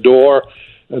on their door,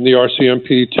 and the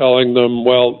RCMP telling them,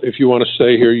 well, if you want to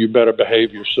stay here, you better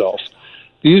behave yourself.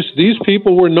 These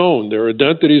people were known. Their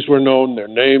identities were known, their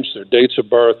names, their dates of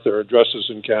birth, their addresses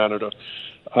in Canada.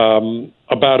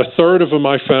 About a third of them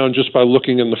I found just by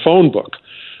looking in the phone book.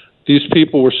 These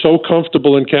people were so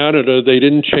comfortable in Canada, they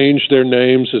didn't change their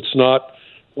names. It's not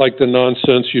like the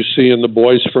nonsense you see in the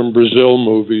Boys from Brazil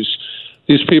movies.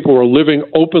 These people were living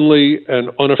openly and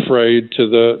unafraid to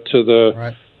the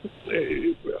right.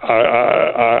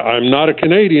 I'm not a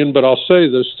Canadian, but I'll say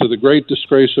this, to the great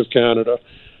disgrace of Canada.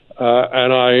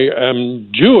 And I am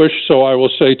Jewish, so I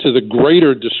will say to the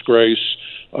greater disgrace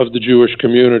of the Jewish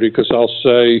community, because I'll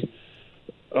say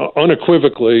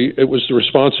unequivocally it was the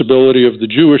responsibility of the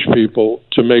Jewish people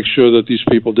to make sure that these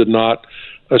people did not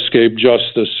escape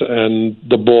justice, and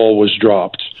the ball was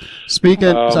dropped.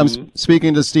 I'm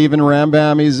speaking to Stephen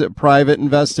Rambam. He's a private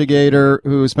investigator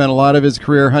who spent a lot of his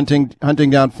career hunting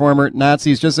down former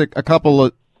Nazis. Just a couple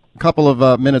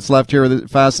of minutes left here with a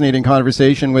fascinating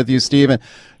conversation with you, Stephen.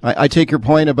 I take your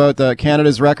point about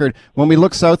Canada's record. When we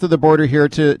look south of the border here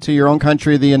to your own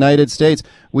country, the United States,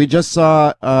 we just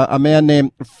saw a man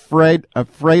named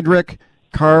Friedrich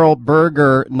Karl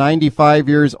Berger, 95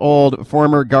 years old,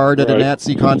 former guard at a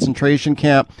Nazi concentration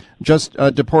camp, just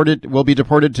has been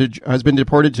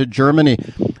deported to Germany.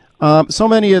 So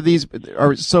many of these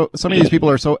people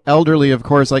are so elderly, of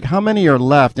course. Like, how many are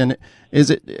left? And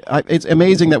it's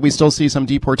amazing that we still see some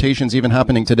deportations even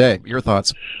happening today. Your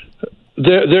thoughts?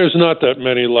 There's not that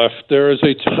many left. There is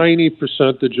a tiny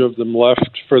percentage of them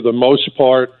left. For the most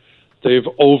part, they've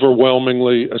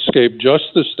overwhelmingly escaped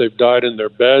justice. They've died in their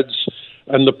beds.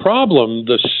 And the problem,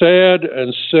 the sad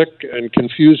and sick and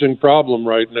confusing problem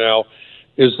right now,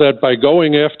 is that by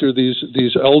going after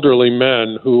these elderly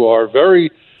men who are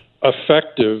very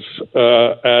effective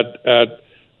at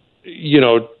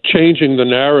changing the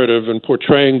narrative and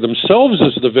portraying themselves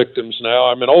as the victims now.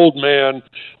 I'm an old man.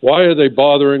 Why are they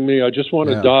bothering me? I just want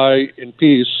to die in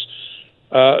peace.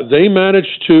 They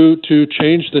managed to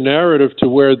change the narrative to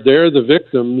where they're the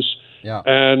victims. Yeah.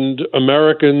 And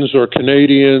Americans or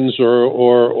Canadians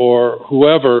or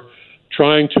whoever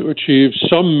trying to achieve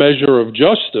some measure of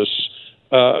justice,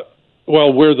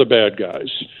 we're the bad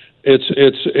guys.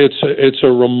 It's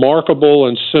a remarkable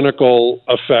and cynical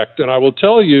effect. And I will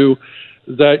tell you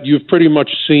that you've pretty much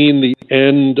seen the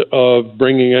end of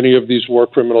bringing any of these war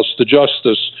criminals to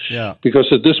justice. Yeah. Because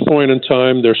at this point in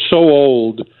time, they're so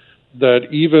old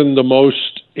that even the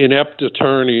most inept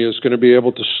attorney is going to be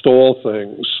able to stall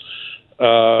things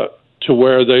to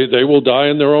where they will die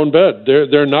in their own bed.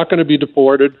 They're not going to be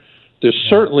deported. There's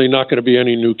certainly not going to be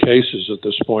any new cases at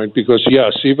this point because,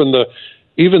 yes, even the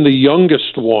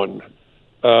youngest one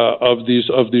of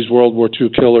these World War II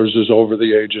killers is over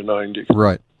the age of 90.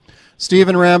 Right.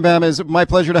 Stephen Rambam, it's my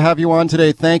pleasure to have you on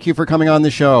today. Thank you for coming on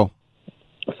the show.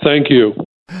 Thank you.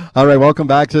 All right, welcome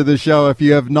back to the show. If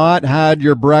you have not had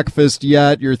your breakfast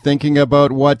yet, you're thinking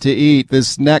about what to eat,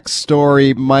 this next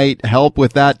story might help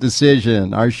with that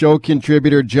decision. Our show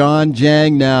contributor, John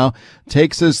Jang, now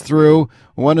takes us through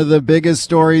one of the biggest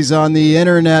stories on the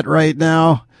internet right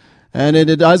now, and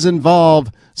it does involve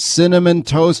Cinnamon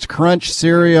Toast Crunch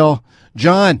cereal.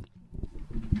 John.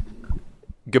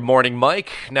 Good morning, Mike.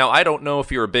 Now, I don't know if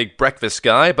you're a big breakfast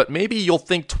guy, but maybe you'll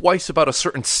think twice about a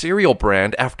certain cereal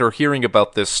brand after hearing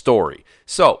about this story.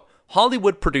 So,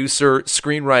 Hollywood producer,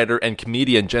 screenwriter, and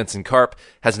comedian Jensen Karp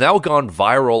has now gone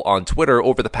viral on Twitter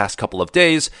over the past couple of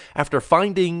days after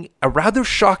finding a rather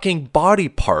shocking body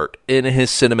part in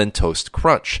his Cinnamon Toast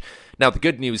Crunch. Now, the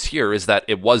good news here is that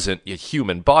it wasn't a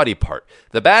human body part.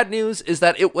 The bad news is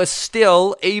that it was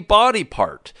still a body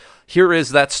part. Here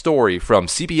is that story from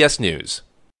CBS News.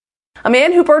 A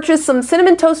man who purchased some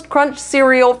Cinnamon Toast Crunch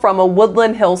cereal from a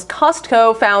Woodland Hills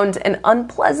Costco found an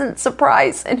unpleasant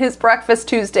surprise in his breakfast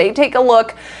Tuesday. Take a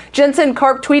look. Jensen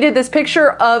Karp tweeted this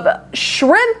picture of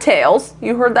shrimp tails.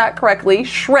 You heard that correctly.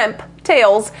 Shrimp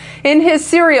tails in his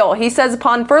cereal. He says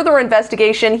upon further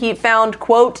investigation, he found,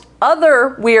 quote,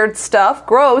 other weird stuff.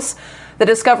 Gross. The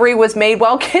discovery was made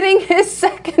while getting his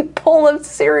second bowl of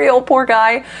cereal. Poor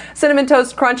guy. Cinnamon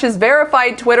Toast Crunch's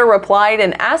verified Twitter replied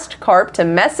and asked Karp to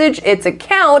message its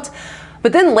account,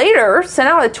 but then later sent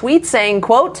out a tweet saying,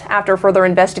 quote, after further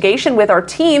investigation with our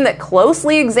team that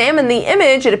closely examined the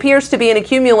image, it appears to be an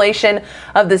accumulation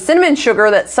of the cinnamon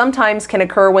sugar that sometimes can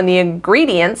occur when the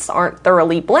ingredients aren't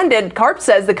thoroughly blended. Karp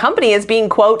says the company is being,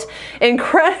 quote,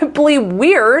 incredibly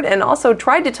weird, and also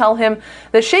tried to tell him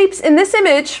the shapes in this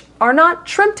image are not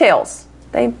shrimp tails.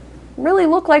 They really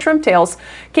look like shrimp tails.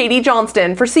 Katie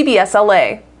Johnston for CBS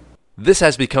LA. This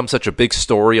has become such a big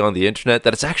story on the internet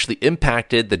that it's actually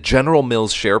impacted the General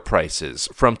Mills share prices.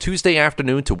 From Tuesday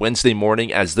afternoon to Wednesday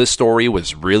morning, as this story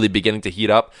was really beginning to heat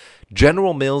up,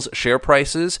 General Mills share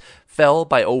prices fell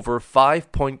by over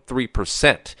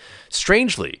 5.3%.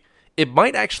 Strangely, it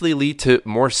might actually lead to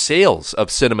more sales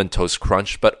of Cinnamon Toast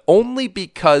Crunch, but only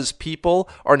because people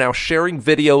are now sharing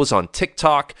videos on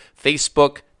TikTok,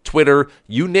 Facebook, Twitter,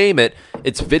 you name it.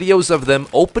 It's videos of them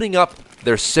opening up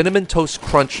their Cinnamon Toast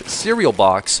Crunch cereal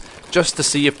box just to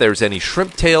see if there's any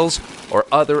shrimp tails or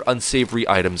other unsavory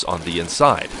items on the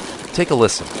inside. Take a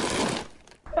listen.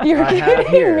 You're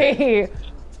kidding me.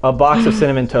 A box of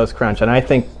Cinnamon Toast Crunch, and I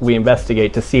think we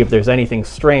investigate to see if there's anything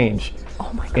strange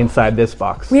inside this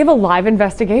box. We have a live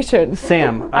investigation.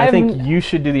 Sam, I think you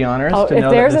should do the honors to know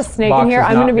if there's that a snake in here,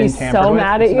 I'm going to be so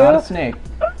mad at you. It's not a snake.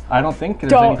 I don't think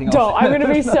there's anything else. Don't. I'm going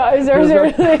to be so. Is there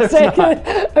a snake?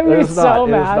 I'm going to be so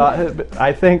mad.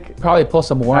 I think probably pull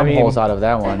some wormholes out of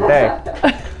that one. Hey.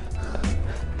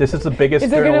 This is the biggest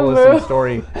journalism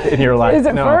story in your life. Is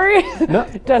it furry? No.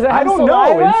 Does it have I don't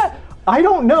saliva? know. I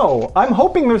don't know. I'm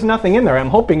hoping there's nothing in there. I'm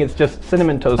hoping it's just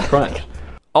Cinnamon Toast Crunch.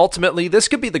 Ultimately, this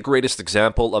could be the greatest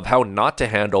example of how not to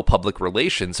handle public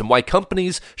relations and why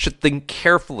companies should think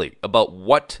carefully about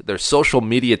what their social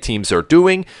media teams are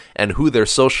doing and who their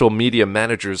social media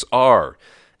managers are.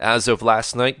 As of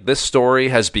last night, this story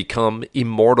has become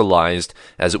immortalized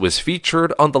as it was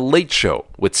featured on The Late Show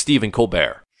with Stephen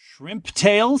Colbert. Shrimp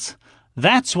tails?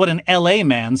 That's what an LA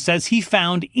man says he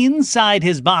found inside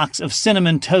his box of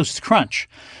Cinnamon Toast Crunch.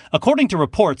 According to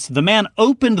reports, the man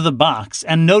opened the box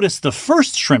and noticed the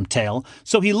first shrimp tail,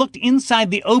 so he looked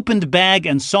inside the opened bag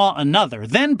and saw another,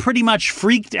 then pretty much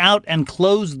freaked out and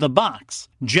closed the box.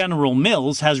 General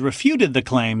Mills has refuted the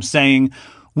claim, saying,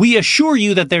 "We assure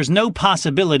you that there's no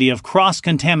possibility of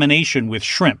cross-contamination with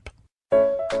shrimp."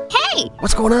 Hey!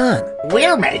 What's going on?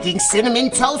 We're making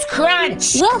Cinnamon Toast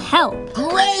Crunch. We'll help.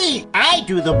 Great! I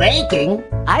do the baking.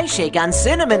 I shake on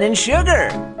cinnamon and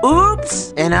sugar.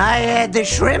 Oops! And I add the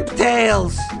shrimp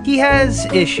tails. He has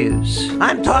issues.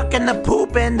 I'm talking the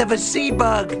poop end of a sea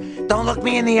bug. Don't look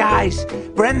me in the eyes.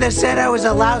 Brenda said I was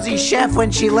a lousy chef when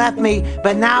she left me,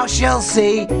 but now she'll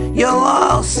see. You'll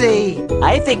all see.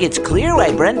 I think it's clear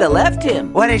why Brenda left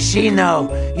him. What does she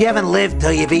know? You haven't lived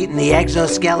till you've eaten the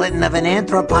exoskeleton of an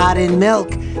arthropod in milk.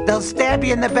 They'll stab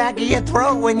you in the back of your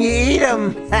throat when you eat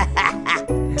them.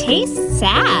 Tastes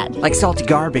sad. Like salty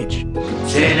garbage.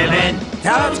 Cinnamon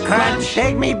Toast Crunch.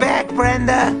 Take me back,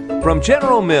 Brenda. From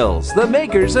General Mills, the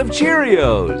makers of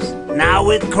Cheerios. Now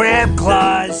with crab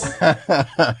claws.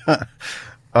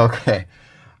 Okay.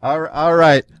 All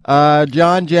right.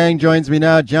 John Jang joins me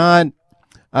now. John,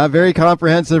 a very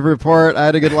comprehensive report. I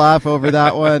had a good laugh over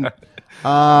that one.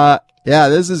 Yeah,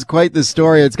 this is quite the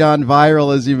story. It's gone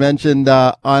viral, as you mentioned,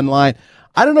 online.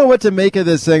 I don't know what to make of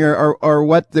this thing or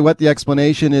what the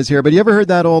explanation is here, but you ever heard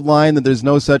that old line that there's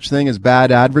no such thing as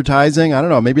bad advertising? I don't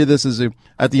know. Maybe this is,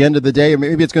 at the end of the day,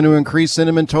 maybe it's going to increase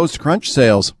Cinnamon Toast Crunch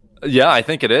sales. Yeah, I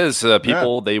think it is.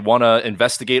 People, they want to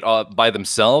investigate by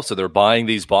themselves, so they're buying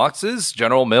these boxes.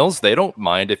 General Mills, they don't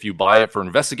mind if you buy it for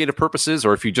investigative purposes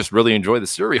or if you just really enjoy the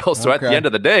cereal. So at the end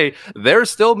of the day, they're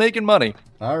still making money.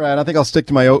 All right, I think I'll stick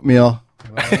to my oatmeal.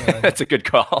 That's a good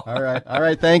call. All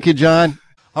right. Thank you, John.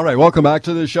 All right, welcome back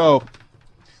to the show.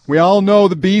 We all know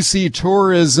the BC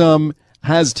tourism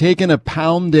has taken a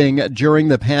pounding during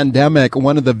the pandemic,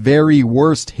 one of the very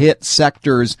worst hit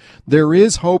sectors. There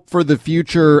is hope for the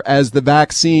future as the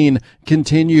vaccine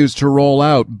continues to roll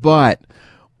out. But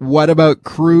what about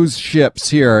cruise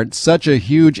ships here? It's such a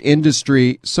huge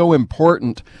industry, so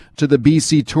important to the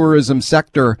BC tourism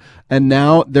sector. And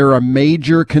now there are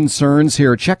major concerns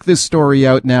here. Check this story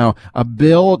out now. A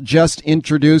bill just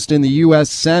introduced in the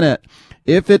U.S. Senate,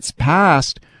 if it's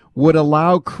passed, would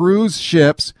allow cruise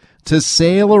ships to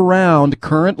sail around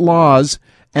current laws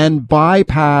and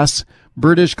bypass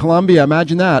British Columbia.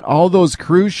 Imagine that. All those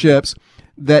cruise ships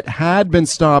that had been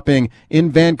stopping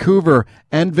in Vancouver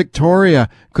and Victoria,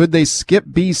 could they skip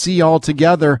BC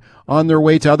altogether on their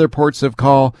way to other ports of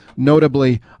call,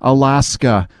 notably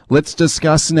Alaska? Let's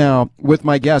discuss now with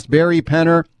my guest, Barry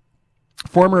Penner,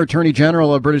 former Attorney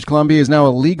General of British Columbia, is now a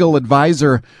legal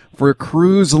advisor for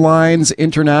Cruise Lines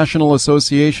International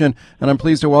Association, and I'm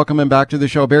pleased to welcome him back to the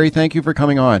show. Barry, thank you for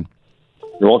coming on.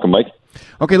 You're welcome, Mike.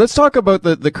 Okay, let's talk about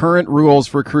the current rules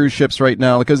for cruise ships right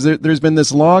now, because there's been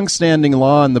this long-standing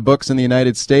law in the books in the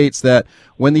United States that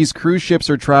when these cruise ships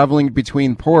are traveling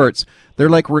between ports, they're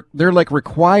like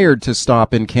required to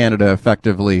stop in Canada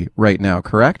effectively right now,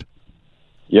 correct?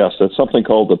 Yes, that's something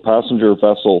called the Passenger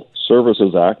Vessel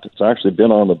Services Act. It's actually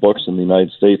been on the books in the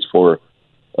United States for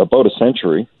about a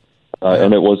century,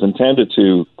 and it was intended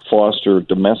to foster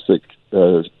domestic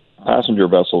passenger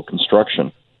vessel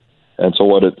construction. And so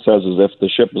what it says is if the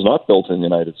ship is not built in the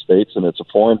United States and it's a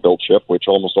foreign-built ship, which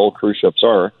almost all cruise ships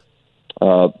are,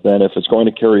 then if it's going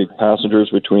to carry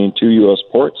passengers between two U.S.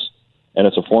 ports and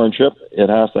it's a foreign ship, it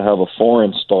has to have a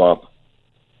foreign stop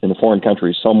in a foreign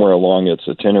country somewhere along its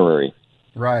itinerary.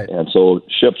 Right. And so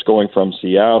ships going from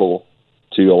Seattle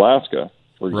to Alaska,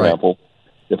 for example,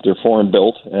 if they're foreign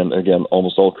built, and again,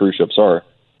 almost all cruise ships are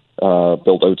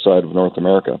built outside of North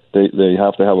America, they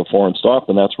have to have a foreign stop,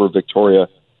 and that's where Victoria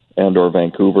and or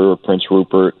Vancouver, or Prince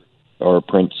Rupert, or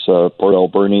Port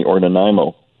Alberni, or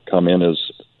Nanaimo come in as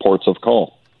ports of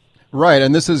call. Right,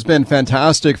 and this has been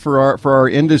fantastic for our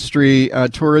industry,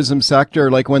 tourism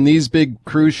sector. Like when these big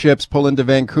cruise ships pull into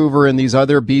Vancouver and these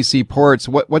other BC ports,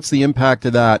 what's the impact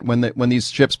of that when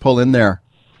these ships pull in there?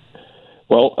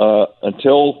 Well,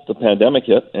 until the pandemic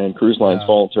hit and cruise lines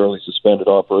voluntarily suspended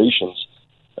operations,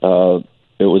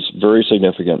 it was very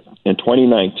significant. In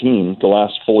 2019, the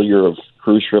last full year of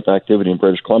cruise ship activity in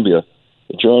British Columbia,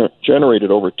 it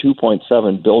generated over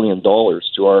 $2.7 billion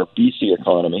to our BC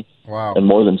economy. Wow. And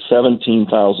more than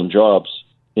 17,000 jobs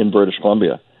in British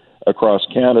Columbia. Across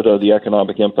Canada, the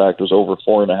economic impact was over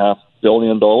 $4.5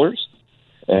 billion,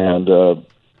 and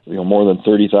more than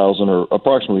 30,000 or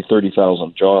approximately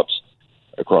 30,000 jobs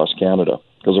across Canada.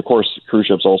 Because of course, cruise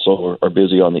ships also are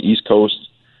busy on the East Coast,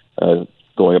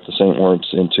 going up the St. Lawrence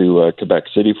into Quebec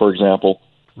City, for example,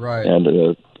 right,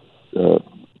 and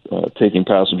taking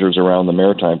passengers around the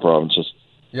maritime provinces.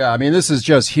 Yeah, I mean, this is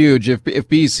just huge. If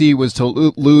BC was to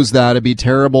lose that, it'd be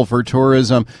terrible for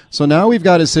tourism. So now we've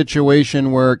got a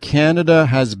situation where Canada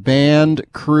has banned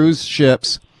cruise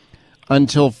ships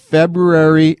until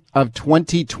February of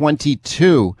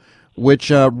 2022,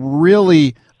 which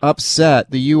really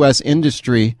upset the U.S.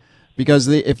 industry because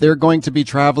if they're going to be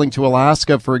traveling to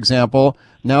Alaska, for example,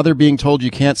 now they're being told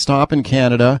you can't stop in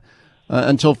Canada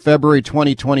until February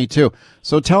 2022.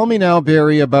 So tell me now,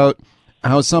 Barry, about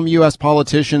how some U.S.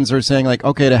 politicians are saying, like,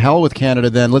 okay, to hell with Canada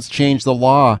then, let's change the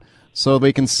law so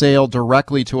they can sail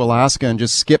directly to Alaska and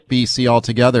just skip BC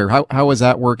altogether. How is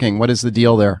that working? What is the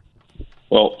deal there?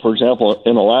 Well, for example,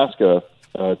 in Alaska,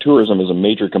 tourism is a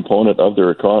major component of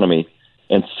their economy,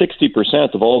 and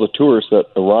 60% of all the tourists that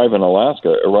arrive in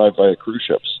Alaska arrive via cruise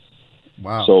ships.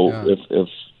 Wow. So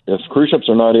if cruise ships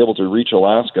are not able to reach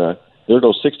Alaska, there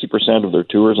goes 60% of their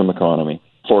tourism economy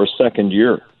for a second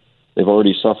year. They've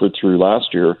already suffered through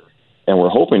last year, and we're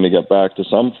hoping to get back to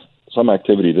some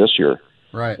activity this year.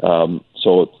 Right.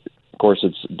 So, of course,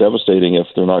 it's devastating if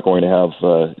they're not going to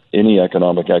have any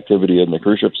economic activity in the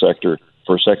cruise ship sector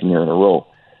for a second year in a row.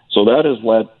 So that has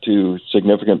led to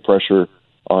significant pressure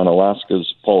on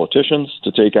Alaska's politicians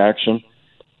to take action.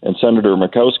 And Senator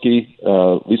Murkowski,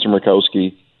 Lisa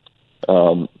Murkowski,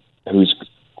 who's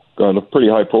got a pretty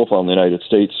high profile in the United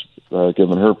States,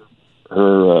 given her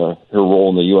role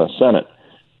in the U.S. Senate,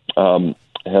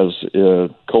 has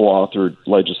co-authored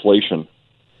legislation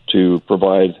to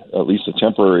provide at least a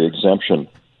temporary exemption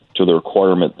to the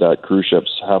requirement that cruise ships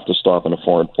have to stop in a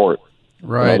foreign port.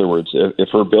 Right. In other words, if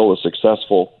her bill is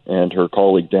successful, and her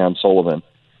colleague Dan Sullivan,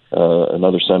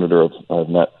 another senator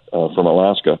from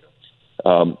Alaska,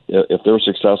 if they're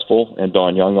successful, and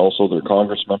Don Young also, their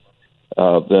congressman,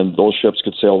 then those ships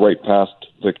could sail right past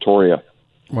Victoria.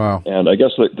 Wow. And I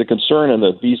guess the concern in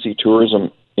the BC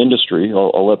tourism industry,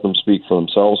 I'll let them speak for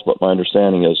themselves, but my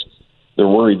understanding is they're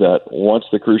worried that once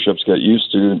the cruise ships get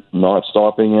used to not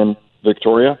stopping in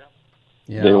Victoria,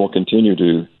 they will continue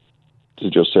to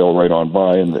just sail right on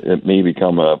by, and it may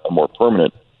become a more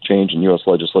permanent change in U.S.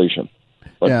 legislation.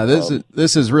 But,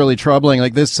 this is really troubling.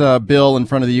 Like this bill in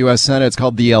front of the U.S. Senate, it's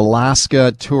called the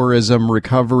Alaska Tourism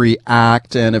Recovery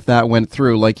Act, and if that went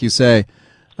through, like you say,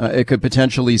 it could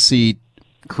potentially see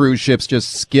cruise ships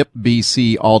just skip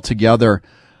BC altogether,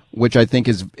 which I think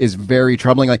is very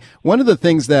troubling. Like one of the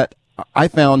things that I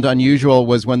found unusual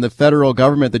was when the federal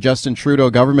government, the Justin Trudeau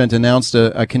government, announced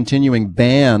a continuing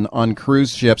ban on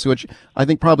cruise ships, which I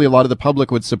think probably a lot of the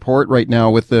public would support right now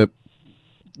with the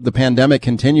pandemic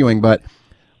continuing. But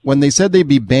when they said they'd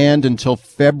be banned until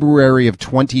February of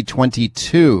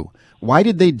 2022, why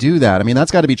did they do that? I mean,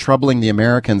 that's got to be troubling the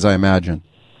Americans, I imagine.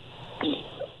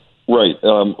 Right.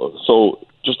 So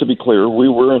just to be clear, we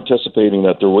were anticipating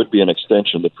that there would be an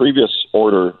extension. The previous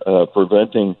order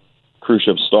preventing cruise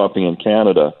ships stopping in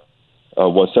Canada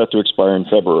was set to expire in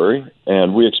February,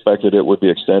 and we expected it would be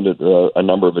extended a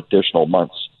number of additional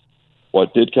months.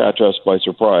 What did catch us by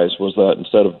surprise was that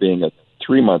instead of being a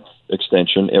 3-month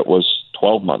extension, it was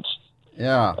 12 months.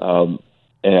 Yeah.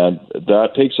 And that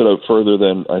takes it out further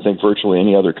than I think virtually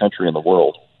any other country in the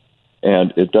world.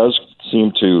 And it does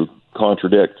seem to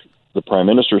contradict the Prime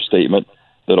Minister's statement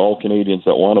that all Canadians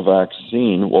that want a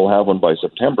vaccine will have one by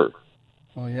September.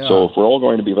 Oh, yeah. So if we're all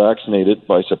going to be vaccinated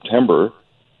by September,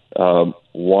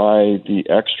 why the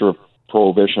extra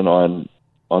prohibition on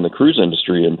the cruise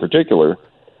industry in particular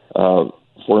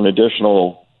for an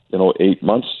additional 8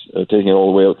 months, taking it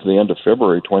all the way out to the end of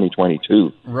February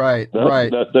 2022? Right.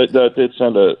 That did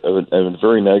send a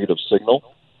very negative signal,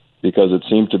 because it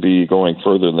seemed to be going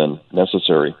further than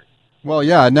necessary. Well,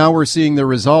 yeah, now we're seeing the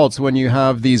results when you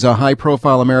have these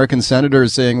high-profile American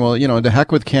senators saying, well, to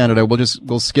heck with Canada,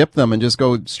 we'll skip them and just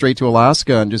go straight to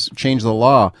Alaska and just change the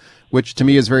law, which to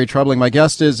me is very troubling. My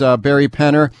guest is Barry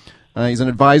Penner. He's an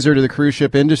advisor to the cruise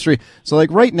ship industry. So, like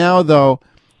right now, though,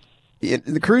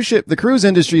 the cruise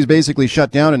industry is basically shut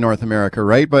down in North America,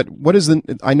 right? But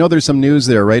I know there's some news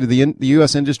there, right? The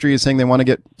U.S. industry is saying they want to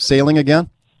get sailing again?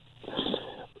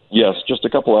 Yes, just a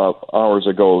couple of hours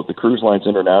ago, the Cruise Lines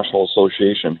International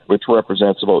Association, which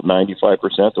represents about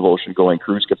 95% of ocean-going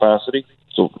cruise capacity,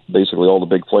 so basically all the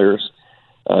big players,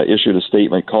 issued a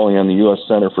statement calling on the U.S.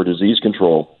 Center for Disease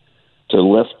Control to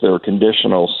lift their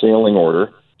conditional sailing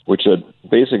order, which had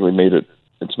basically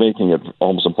making it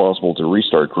almost impossible to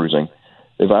restart cruising.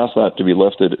 They've asked that to be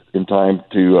lifted in time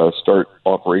to start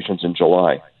operations in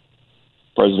July.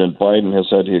 President Biden has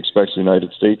said he expects the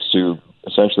United States to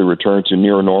essentially return to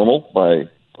near normal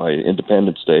by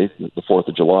Independence Day, the 4th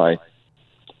of July.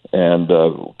 And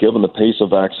given the pace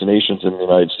of vaccinations in the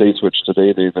United States, which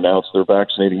today they've announced they're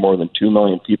vaccinating more than 2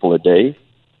 million people a day,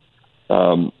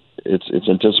 it's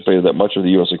anticipated that much of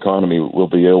the U.S. economy will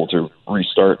be able to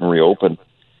restart and reopen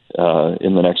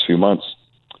in the next few months.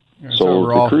 So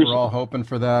we're all hoping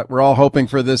for that. We're all hoping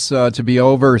for this to be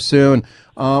over soon.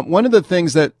 One of the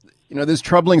things that this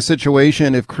troubling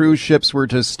situation, if cruise ships were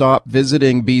to stop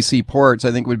visiting BC ports,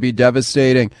 I think would be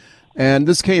devastating. And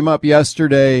this came up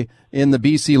yesterday in the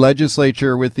BC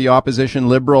legislature with the opposition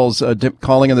Liberals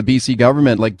calling on the BC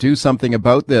government, do something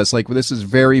about this. This is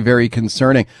very, very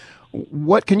concerning.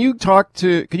 What can you talk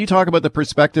about the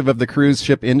perspective of the cruise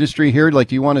ship industry here? Do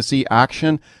you want to see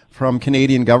action from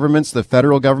Canadian governments, the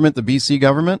federal government, the BC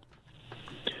government?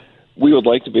 We would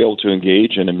like to be able to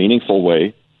engage in a meaningful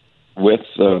way with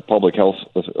public health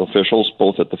officials,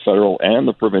 both at the federal and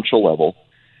the provincial level.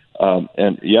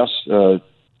 And yes,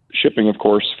 shipping, of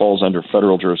course, falls under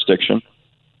federal jurisdiction.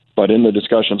 But in the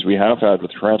discussions we have had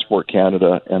with Transport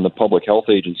Canada and the Public Health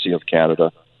Agency of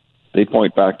Canada, they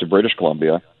point back to British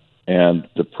Columbia and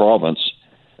the province,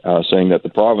 saying that the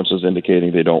province is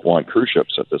indicating they don't want cruise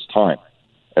ships at this time.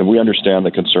 And we understand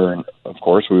the concern. Of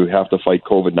course, we have to fight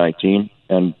COVID-19,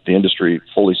 and the industry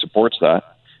fully supports that,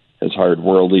 has hired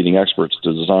world-leading experts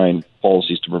to design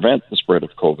policies to prevent the spread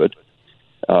of COVID.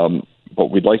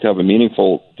 But we'd like to have a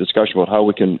meaningful discussion about how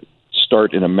we can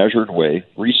start in a measured way,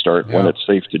 restart when it's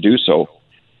safe to do so,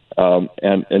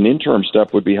 And an interim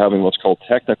step would be having what's called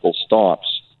technical stops.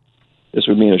 This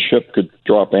would mean a ship could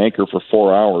drop anchor for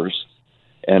 4 hours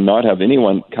and not have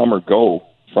anyone come or go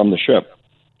from the ship.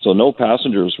 So no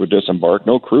passengers would disembark,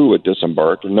 no crew would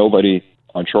disembark, and nobody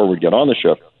on shore would get on the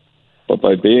ship. But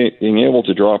by being able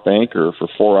to drop anchor for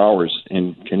 4 hours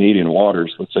in Canadian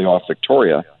waters, let's say off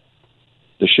Victoria,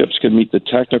 the ships could meet the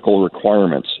technical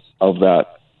requirements of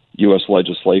that U.S.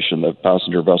 legislation, the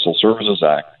Passenger Vessel Services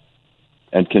Act,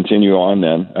 and continue on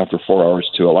then after 4 hours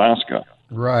to Alaska.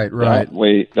 Right.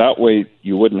 That way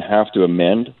you wouldn't have to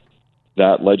amend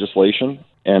that legislation,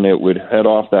 and it would head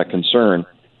off that concern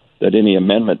that any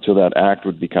amendment to that act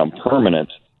would become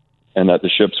permanent and that the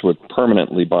ships would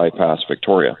permanently bypass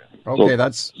Victoria. Okay,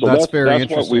 that's very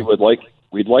interesting. That's what we would like.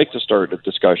 We'd like to start a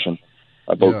discussion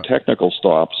about technical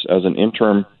stops as an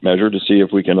interim measure to see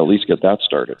if we can at least get that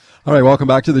started. All right, welcome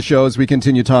back to the show as we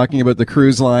continue talking about the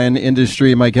cruise line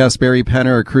industry. My guest, Barry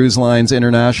Penner, Cruise Lines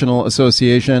International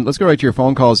Association. Let's go right to your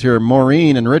phone calls here.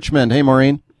 Maureen in Richmond. Hey,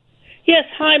 Maureen. Yes,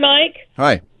 hi, Mike.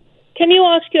 Hi. Can you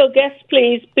ask your guest,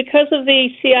 please, because of the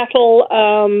Seattle,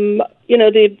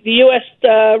 the U.S.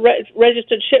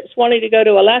 Registered ships wanting to go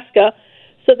to Alaska,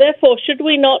 so therefore, should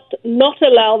we not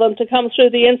allow them to come through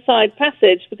the inside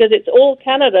passage, because it's all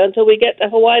Canada until we get to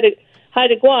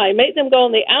Haida Gwaii? Make them go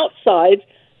on the outside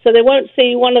so they won't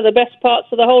see one of the best parts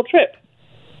of the whole trip.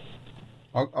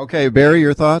 Okay, Barry,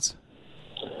 your thoughts?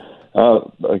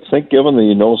 I think given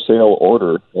the no-sail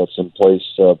order that's in place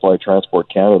by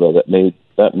Transport Canada, that may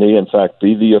in fact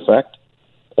be the effect.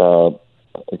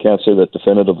 I can't say that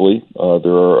definitively.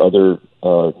 There are other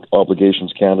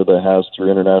obligations Canada has through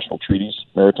international treaties,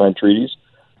 maritime treaties,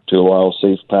 to allow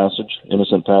safe passage,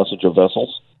 innocent passage of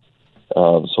vessels.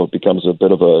 So it becomes a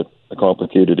bit of a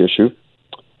complicated issue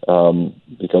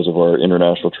because of our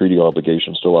international treaty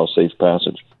obligations to allow safe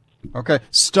passage. Okay.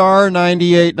 Star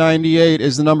 9898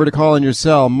 is the number to call in your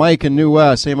cell. Mike in New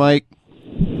West. Hey, Mike.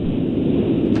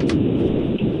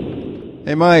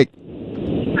 Hey, Mike.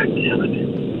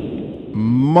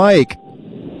 Mike.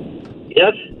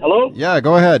 Yes, hello? Yeah,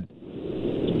 go ahead.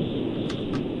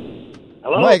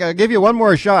 Hello? Mike, I'll give you one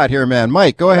more shot here, man.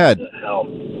 Mike, go ahead. Hell.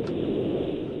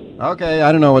 Okay,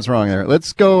 I don't know what's wrong there.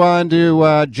 Let's go on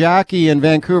to Jackie in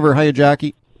Vancouver. Hiya,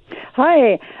 Jackie.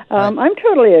 Hi. I'm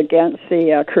totally against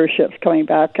the cruise ships coming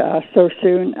back so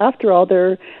soon. After all,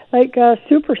 they're like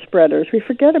super spreaders. We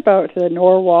forget about the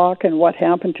Norwalk and what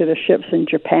happened to the ships in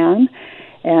Japan,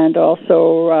 and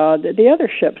also the other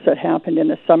ships that happened in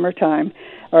the summertime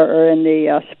or in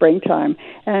the springtime.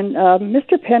 And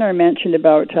Mr. Penner mentioned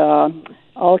about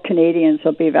all Canadians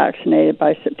will be vaccinated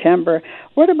by September.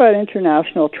 What about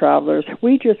international travelers?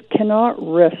 We just cannot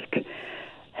risk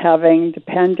having the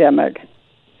pandemic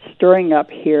stirring up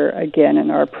here again in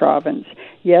our province.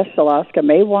 Yes, Alaska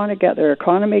may want to get their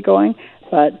economy going,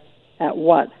 but at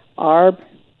what? Our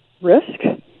risk?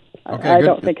 Okay, I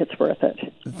don't think it's worth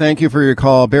it. Thank you for your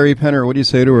call. Barry Penner, what do you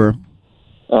say to her?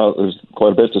 There's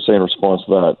quite a bit to say in response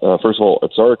to that. First of all,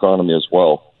 it's our economy as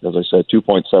well. As I said,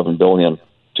 $2.7 billion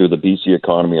to the BC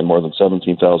economy, and more than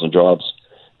 17,000 jobs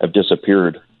have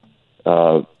disappeared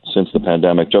since the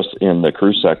pandemic, just in the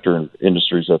cruise sector and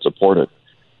industries that support it.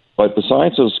 But the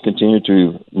sciences continue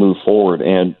to move forward,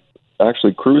 and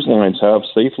actually cruise lines have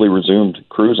safely resumed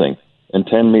cruising in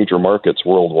 10 major markets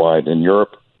worldwide, in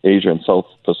Europe, Asia, and South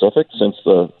Pacific since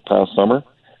the past summer,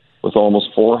 with almost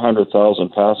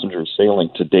 400,000 passengers sailing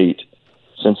to date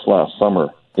since last summer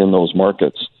in those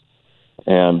markets.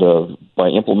 And by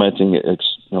implementing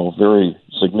very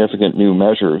significant new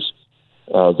measures,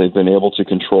 they've been able to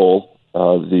control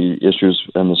the issues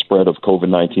and the spread of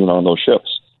COVID-19 on those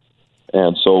ships.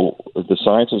 And so the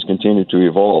sciences continue to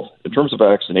evolve. In terms of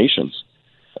vaccinations,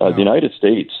 the United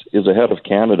States is ahead of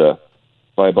Canada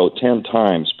by about 10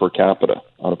 times per capita.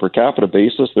 On a per capita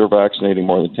basis, they're vaccinating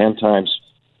more than 10 times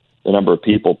the number of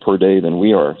people per day than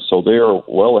we are. So they are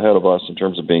well ahead of us in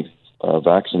terms of being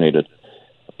vaccinated.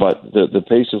 But the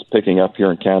pace is picking up here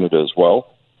in Canada as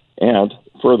well. And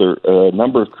further, a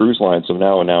number of cruise lines have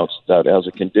now announced that as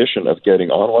a condition of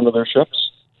getting on one of their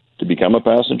ships to become a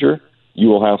passenger, you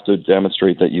will have to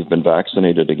demonstrate that you've been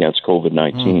vaccinated against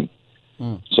COVID-19.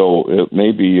 So it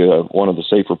may be one of the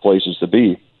safer places to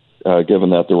be, given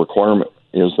that the requirement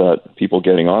is that people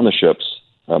getting on the ships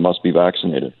must be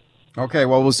vaccinated. Okay,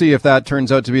 well, we'll see if that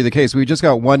turns out to be the case. We just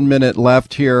got 1 minute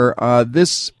left here.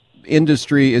 This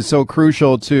industry is so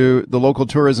crucial to the local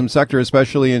tourism sector,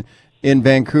 especially in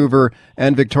Vancouver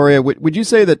and Victoria. Would you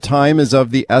say that time is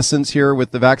of the essence here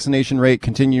with the vaccination rate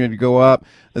continuing to go up,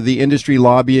 the industry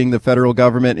lobbying the federal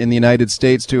government in the United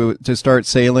States to start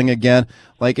sailing again?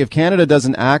 Like, if Canada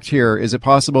doesn't act here, is it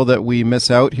possible that we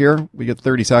miss out here? We get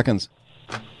 30 seconds.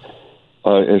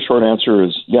 A short answer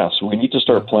is yes. We need to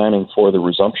start planning for the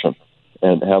resumption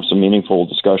and have some meaningful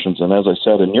discussions. And as I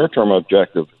said, a near-term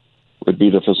objective would be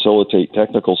to facilitate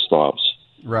technical stops.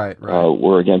 Right.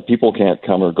 Where, again, people can't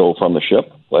come or go from the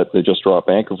ship, but they just drop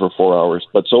anchor for 4 hours.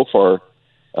 But so far,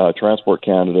 Transport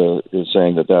Canada is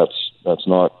saying that that's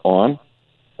not on.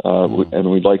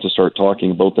 And we'd like to start talking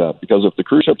about that. Because if the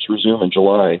cruise ships resume in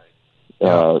July,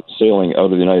 sailing out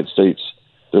of the United States,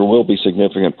 there will be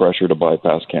significant pressure to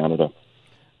bypass Canada.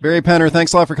 Barry Penner,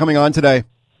 thanks a lot for coming on today.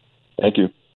 Thank you.